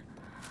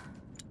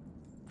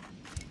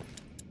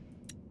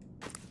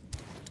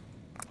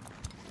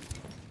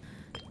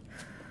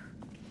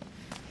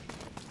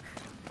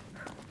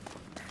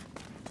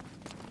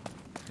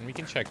 And we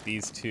can check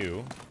these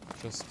too,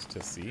 just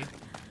to see.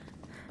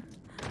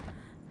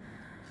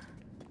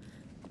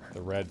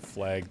 The red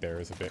flag there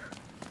is a bit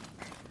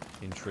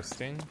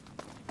interesting.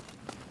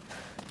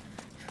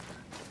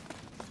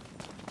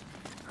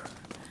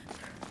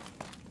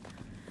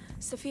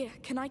 Sophia,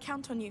 can I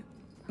count on you?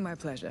 My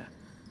pleasure.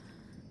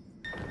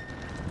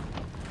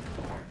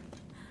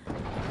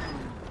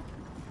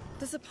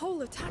 There's a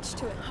pole attached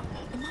to it.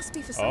 It must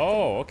be for something.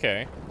 Oh,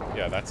 okay.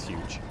 Yeah, that's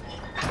huge.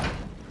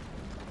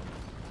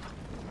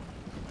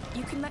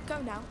 You can let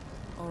go now.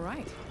 All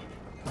right.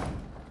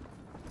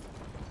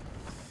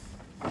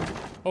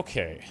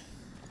 Okay.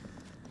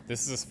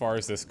 This is as far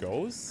as this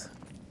goes.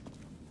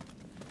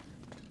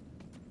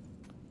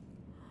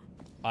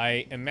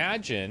 I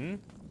imagine...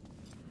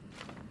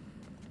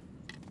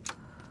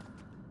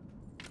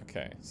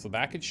 Okay, so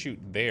that could shoot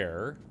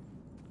there.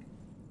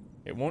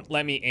 It won't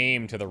let me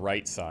aim to the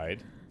right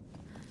side.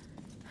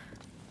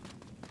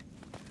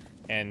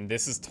 And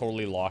this is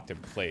totally locked in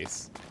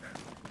place.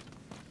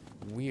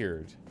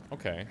 Weird.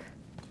 Okay.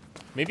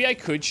 Maybe I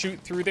could shoot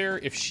through there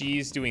if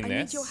she's doing I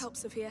this. need your help,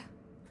 Sophia.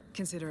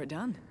 Consider it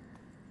done.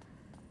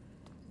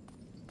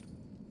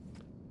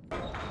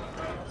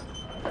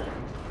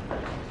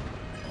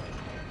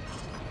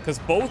 Because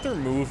both are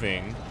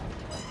moving.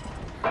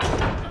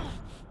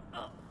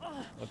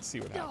 Let's see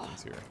what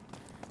happens here.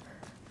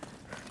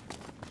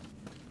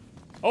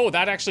 Oh,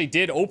 that actually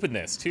did open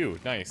this too.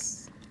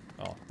 Nice.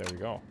 Oh, there we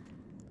go.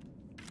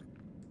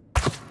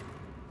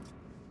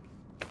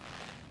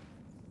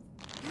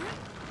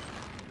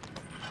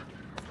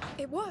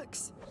 It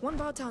works. One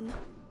bar done.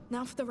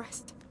 Now for the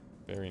rest.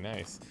 Very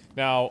nice.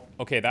 Now,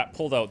 okay, that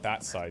pulled out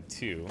that side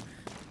too.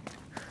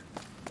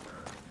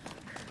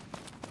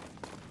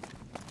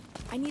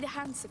 I need a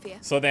hand, Sophia.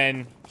 So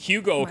then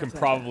Hugo My can pleasure.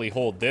 probably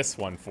hold this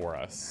one for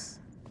us.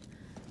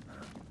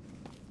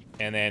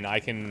 And then I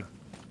can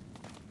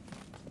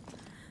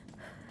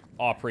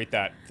operate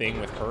that thing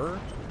with her.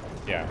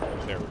 Yeah,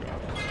 there we go.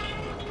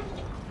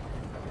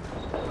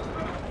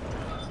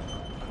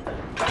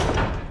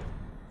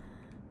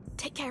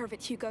 Take care of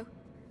it, Hugo.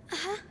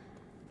 Uh-huh.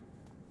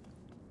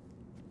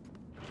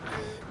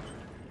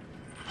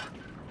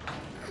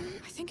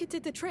 I think it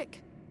did the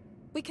trick.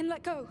 We can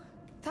let go.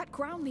 That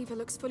ground lever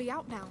looks fully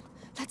out now.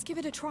 Let's give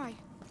it a try.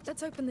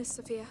 Let's open this,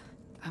 Sophia.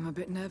 I'm a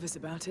bit nervous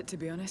about it, to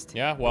be honest.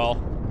 Yeah, well,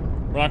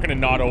 we're not gonna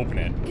not open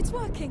it. It's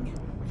working.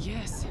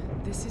 Yes,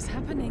 this is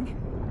happening.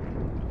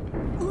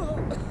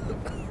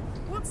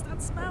 What's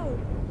that smell?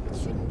 It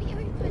shouldn't be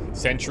open.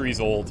 Centuries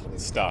old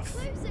stuff.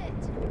 Close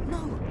it.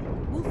 No.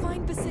 We'll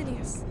find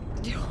Basilius.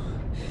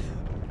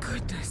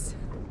 Goodness.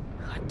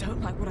 I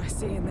don't like what I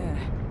see in there.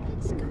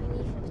 It's going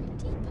even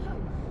deeper.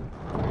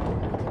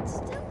 I can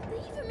still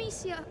leave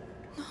Amicia.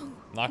 No.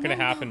 Not gonna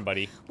happen,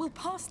 buddy. We'll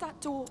pass that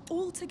door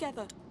all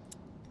together.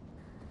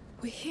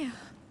 We're here.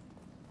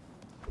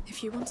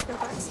 If you want to go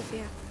back,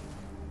 Sophia,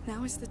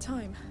 now is the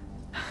time.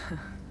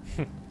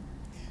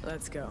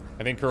 Let's go.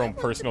 I think her own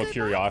personal go back.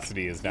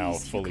 curiosity is now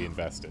Please, fully Hugo.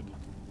 invested.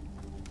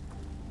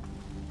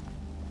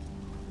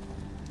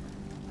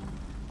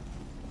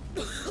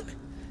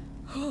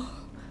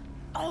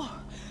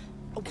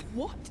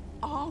 What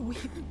are we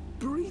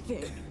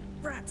breathing?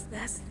 Rat's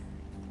nest.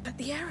 But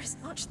the air is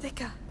much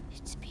thicker.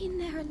 It's been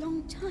there a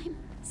long time.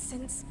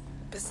 Since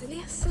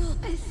Basilius?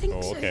 I think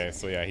Oh, so. okay,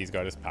 so yeah, he's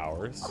got his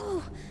powers.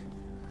 Oh,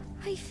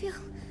 I feel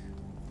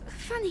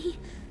funny.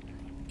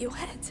 Your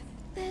head.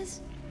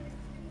 There's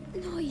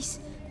noise.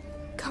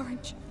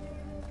 Courage.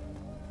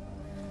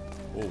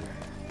 Oh,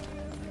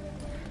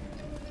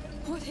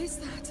 What is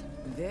that?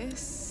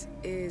 This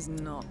is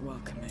not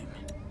welcoming.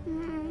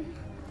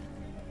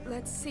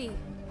 Let's see.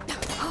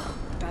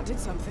 That did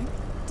something.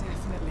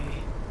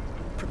 Definitely.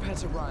 Prepare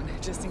to run,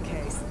 just in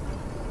case.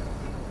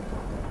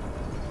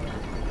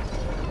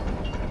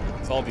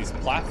 it's all these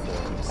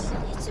platforms.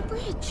 It's a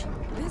bridge.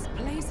 This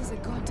place is a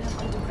goddamn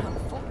underground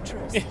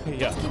fortress.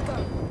 Yeah. Let's keep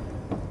going.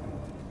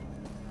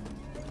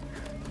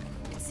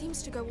 It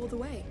seems to go all the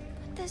way.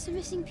 There's a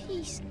missing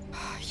piece.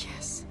 Ah,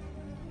 yes.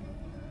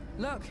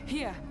 Look,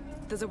 here.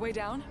 There's a way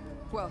down.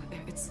 Well,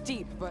 it's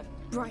steep, but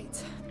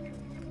Right.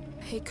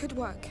 It could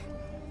work.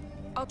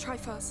 I'll try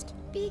first.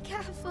 Be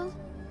careful.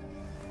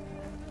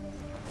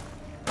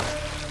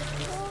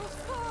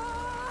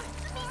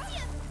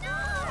 Amicia, no!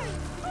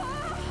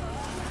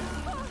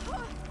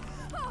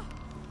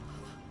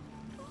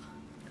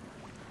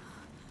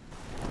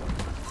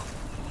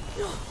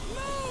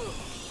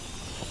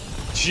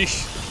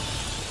 Jeez.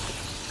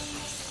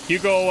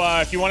 Hugo,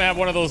 if you want to have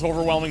one of those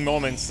overwhelming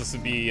moments, this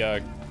would be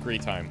a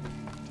great time.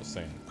 Just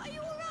saying. Are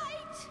you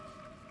alright?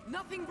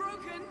 Nothing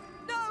broken.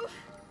 No,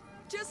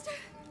 just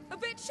a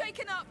bit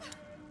shaken up.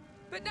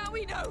 But now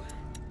we know.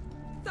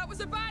 That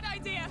was a bad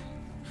idea.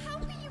 How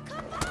can you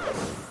come back?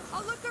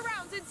 I'll look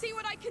around and see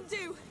what I can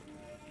do.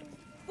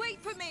 Wait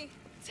for me.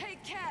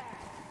 Take care.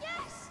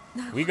 Yes.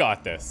 No. We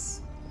got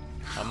this.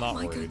 I'm not How am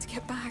I going worried. to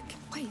get back?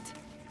 Wait,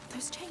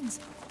 those chains,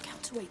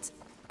 counterweights.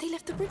 They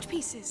left the bridge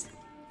pieces.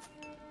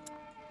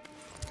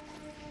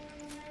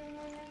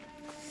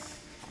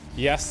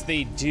 Yes,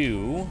 they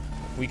do.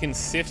 We can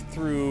sift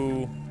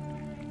through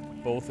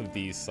both of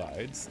these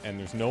sides, and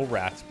there's no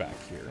rats back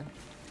here.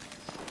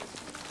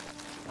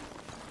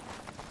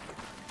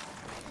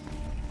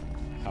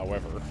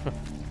 However.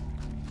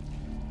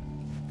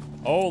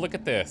 Oh, look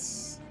at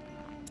this.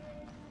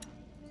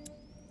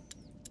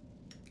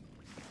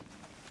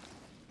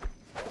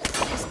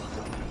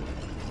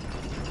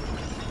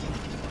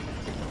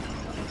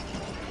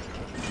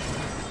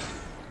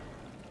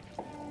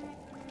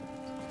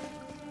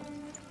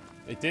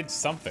 It did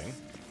something.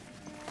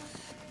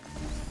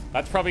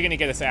 That's probably gonna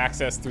get us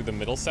access through the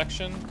middle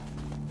section.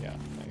 Yeah,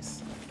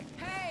 nice.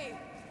 Hey,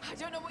 I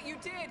don't know what you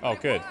did, Oh, but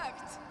it good.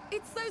 worked.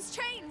 It's those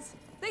chains.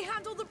 They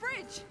handle the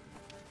bridge.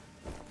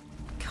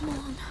 Come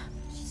on.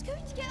 She's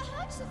going to get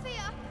hurt,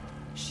 Sophia.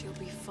 She'll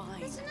be fine.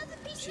 There's another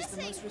piece She's the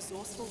missing. most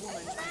resourceful woman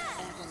Over there.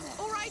 I've ever met.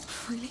 All right.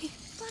 Really?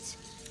 But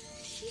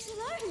she's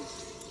alone.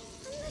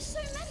 And there's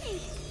so many.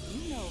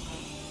 You know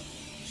her.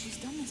 She's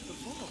done this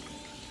before.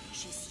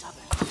 She's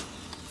stubborn.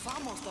 Far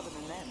more stubborn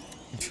than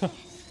them.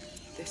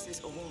 This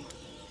is all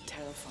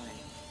terrifying.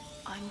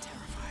 I'm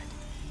terrified.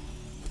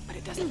 But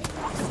it doesn't make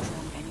us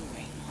strong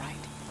anyway, right?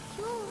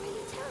 You're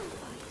really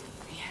terrified.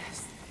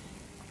 Yes.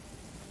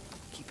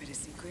 Keep it a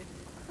secret.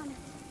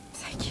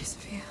 Thank you,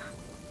 Sophia.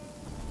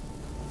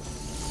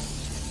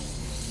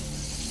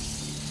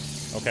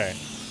 Okay.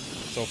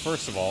 So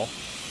first of all,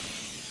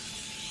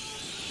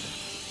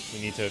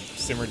 we need to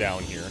simmer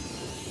down here.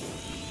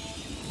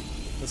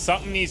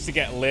 Something needs to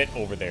get lit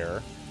over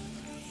there.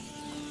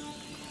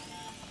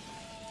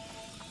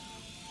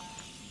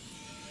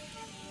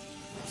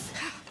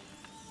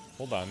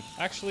 Hold on.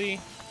 Actually,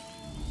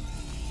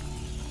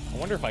 I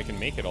wonder if I can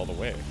make it all the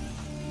way.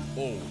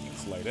 Oh,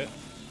 let's light it.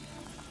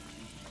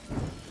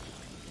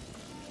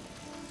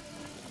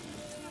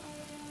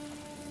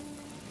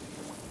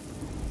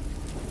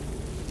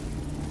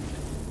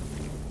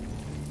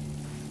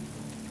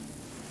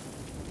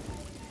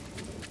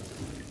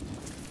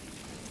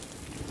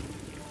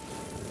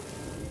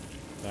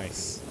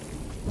 Nice.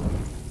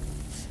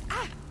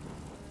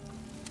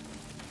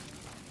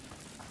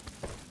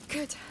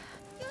 Good.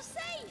 You're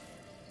safe.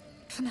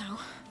 For now.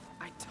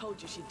 I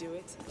told you she'd do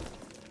it.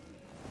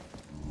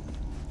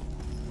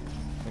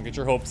 Don't get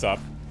your hopes up.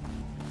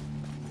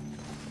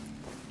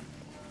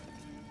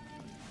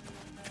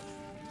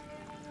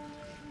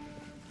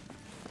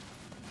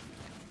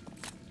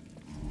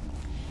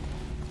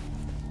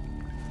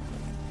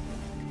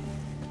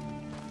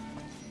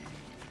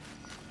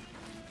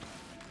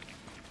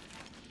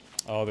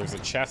 Oh, there's a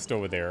chest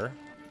over there.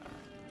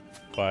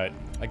 But,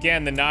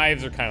 again, the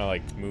knives are kind of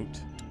like moot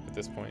at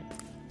this point.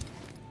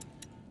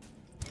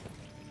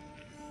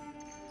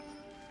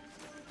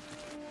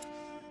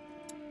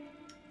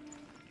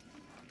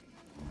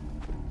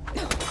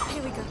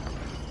 Here we go.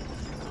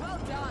 Well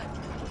done.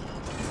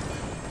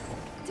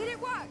 Did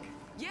it work?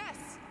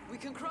 Yes. We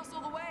can cross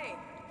all the way.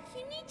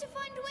 You need to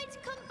find a way to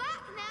come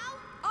back now.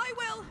 I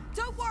will.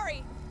 Don't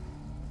worry.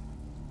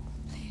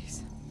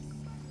 Please.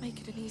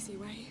 Make it an easy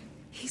way.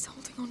 He's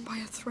holding on by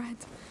a thread.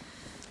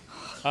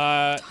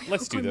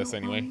 Let's do this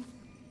anyway.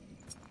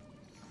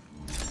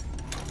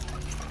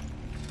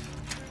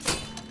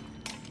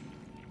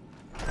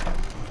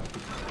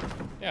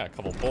 Yeah, a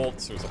couple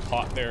bolts. There's a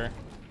pot there.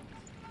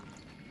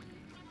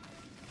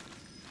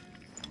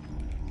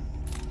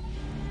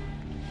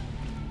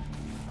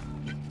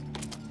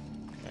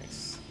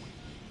 Nice.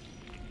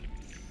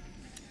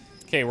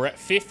 Okay, we're at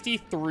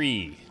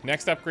 53.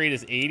 Next upgrade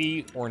is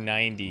 80 or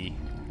 90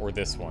 or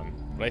this one.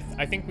 But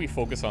I think we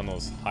focus on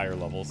those higher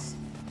levels.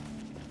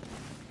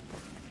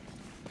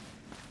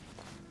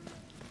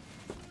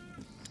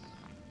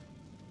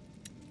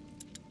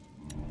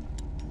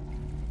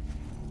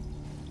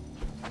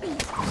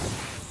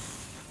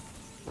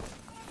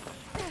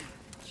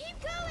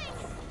 Keep going.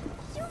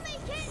 You'll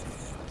make it.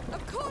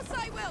 Of course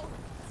I will.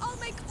 I'll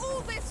make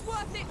all this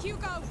worth it,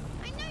 Hugo.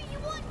 I know you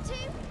want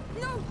to.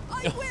 No,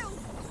 I will.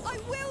 I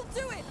will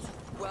do it.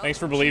 Well, Thanks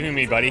for believing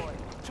me, buddy.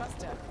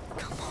 Trust her.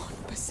 Come on,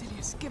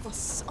 Basilius, give us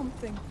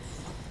something.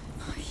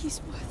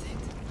 He's worth it.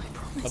 I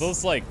promise. Are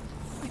those like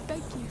I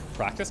beg you.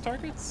 practice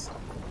targets?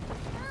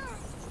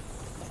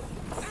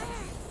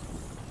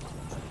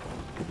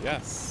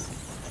 Yes,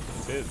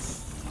 it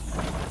is.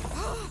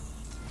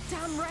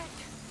 Damn wreck.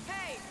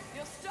 Hey,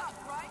 you're stuck,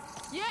 right?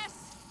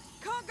 Yes.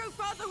 Can't go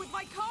further with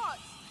my cart.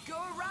 Go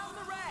around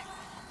the wreck.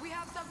 We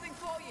have something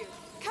for you.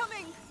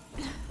 Coming.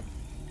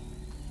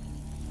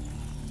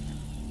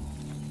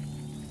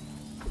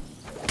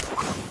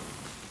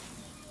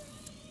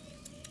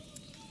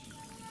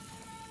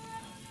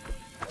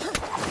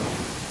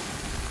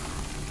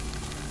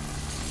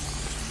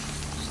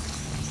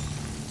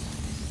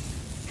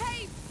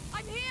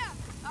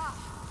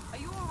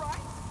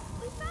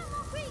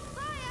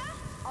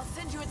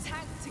 send you a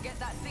tank to get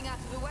that thing out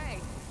of the way.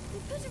 We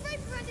put a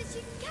rope around it so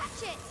you can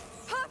catch it.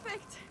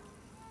 Perfect!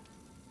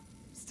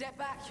 Step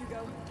back,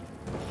 Hugo.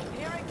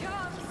 Here it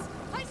comes!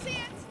 I see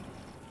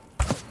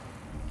it!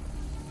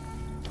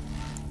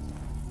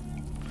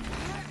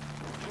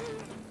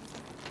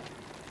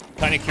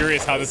 Kind of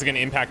curious how this is going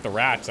to impact the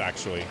rats,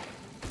 actually.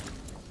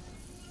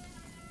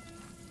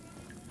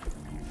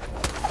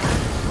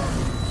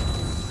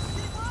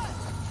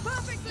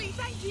 Perfectly,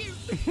 thank you!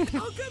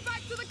 I'll go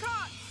back to the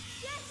cart!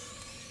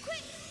 Yes,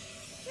 quick!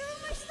 You're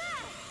almost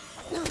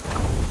there.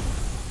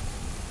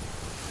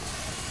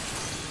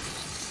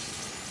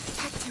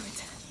 Back to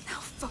it. Now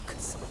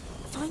focus.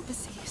 Find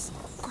Basilius.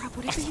 Grab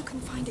whatever you can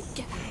find and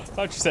get I out.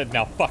 thought you said,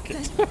 now fuck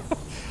it.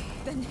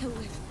 Then he'll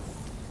live.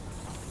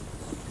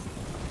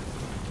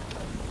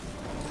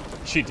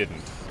 She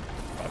didn't,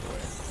 by the way.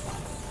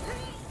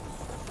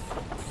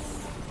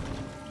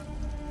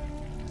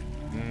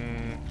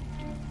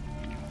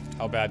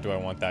 How bad do I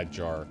want that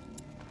jar?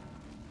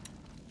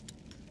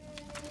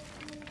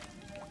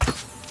 I'll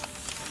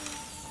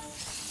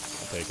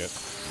take it.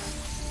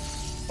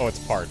 Oh, it's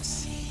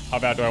parts. How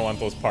bad do I want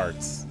those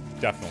parts?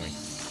 Definitely.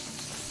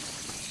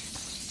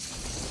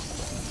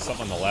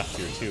 Something on the left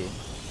here, too. You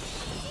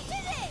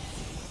did it!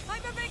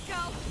 I'm a big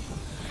girl!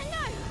 I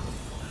know.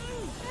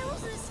 I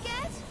wasn't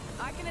scared.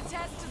 I can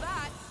attest to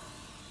that.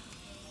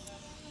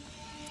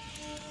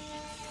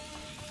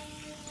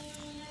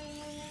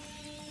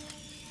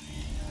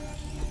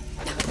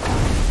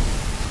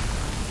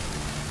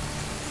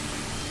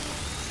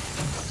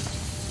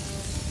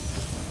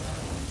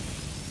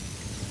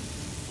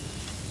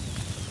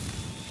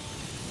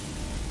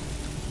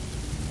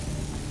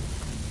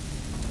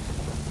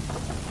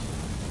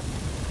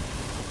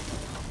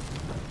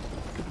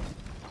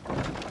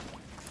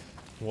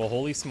 Well,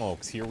 holy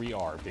smokes, here we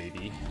are,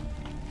 baby.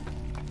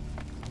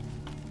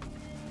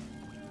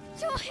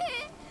 You're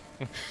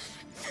here.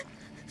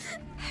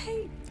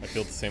 Hey, I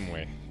feel the same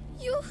way.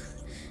 You're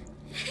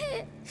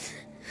here.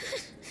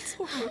 it's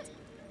alright.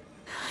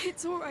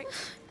 It's alright.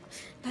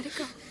 Let it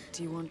go.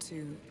 Do you want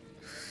to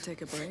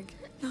take a break?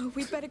 No,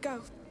 we'd better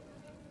go.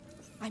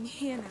 I'm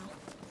here now.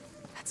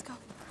 Let's go.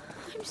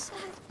 I'm sad.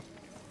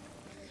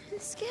 I'm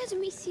scared,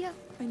 Amicia.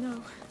 I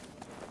know.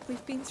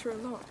 We've been through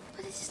a lot.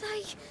 But it's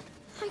like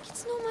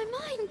it's not my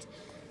mind.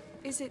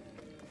 Is it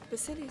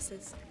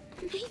Basilius's?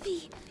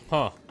 Maybe.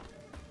 Huh.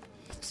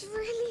 It's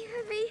really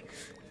heavy.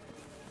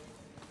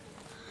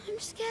 I'm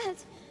scared.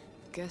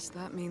 Guess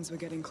that means we're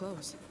getting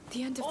close.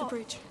 The end of the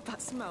bridge.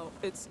 That smell.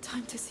 It's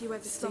Time to see where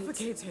this leads.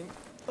 suffocating.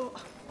 Oh,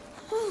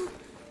 Oh,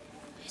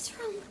 it's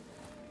wrong.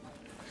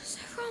 So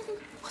wrong.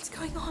 What's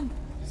going on?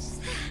 It's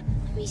there,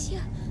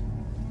 Amicia.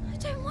 I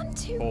don't want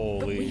to.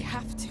 But we Holy.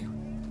 have to.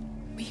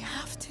 We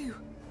have to.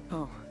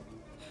 oh.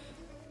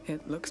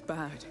 It looks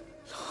bad.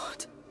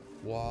 Lord,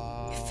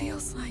 Wow. it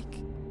feels like...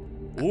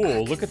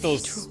 Ooh, look at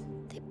those.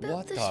 They built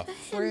What this the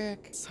for him.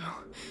 frick? So,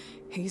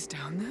 he's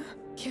down there?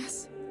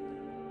 Yes.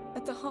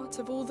 At the heart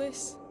of all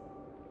this,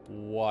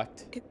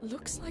 What? it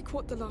looks like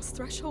what the last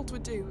threshold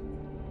would do.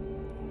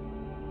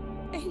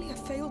 Aelia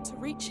failed to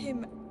reach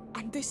him,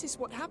 and this is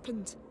what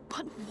happened.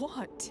 But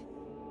what?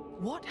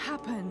 What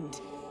happened?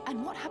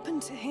 And what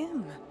happened to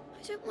him?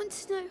 I don't want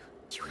to know.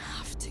 You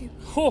have to.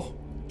 Oh,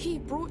 He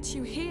brought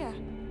you here.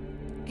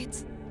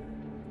 It's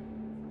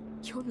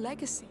your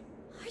legacy.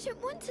 I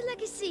don't want a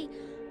legacy.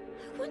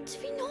 I want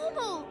to be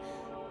normal.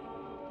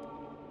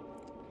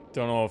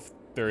 don't know if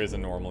there is a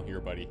normal here,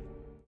 buddy.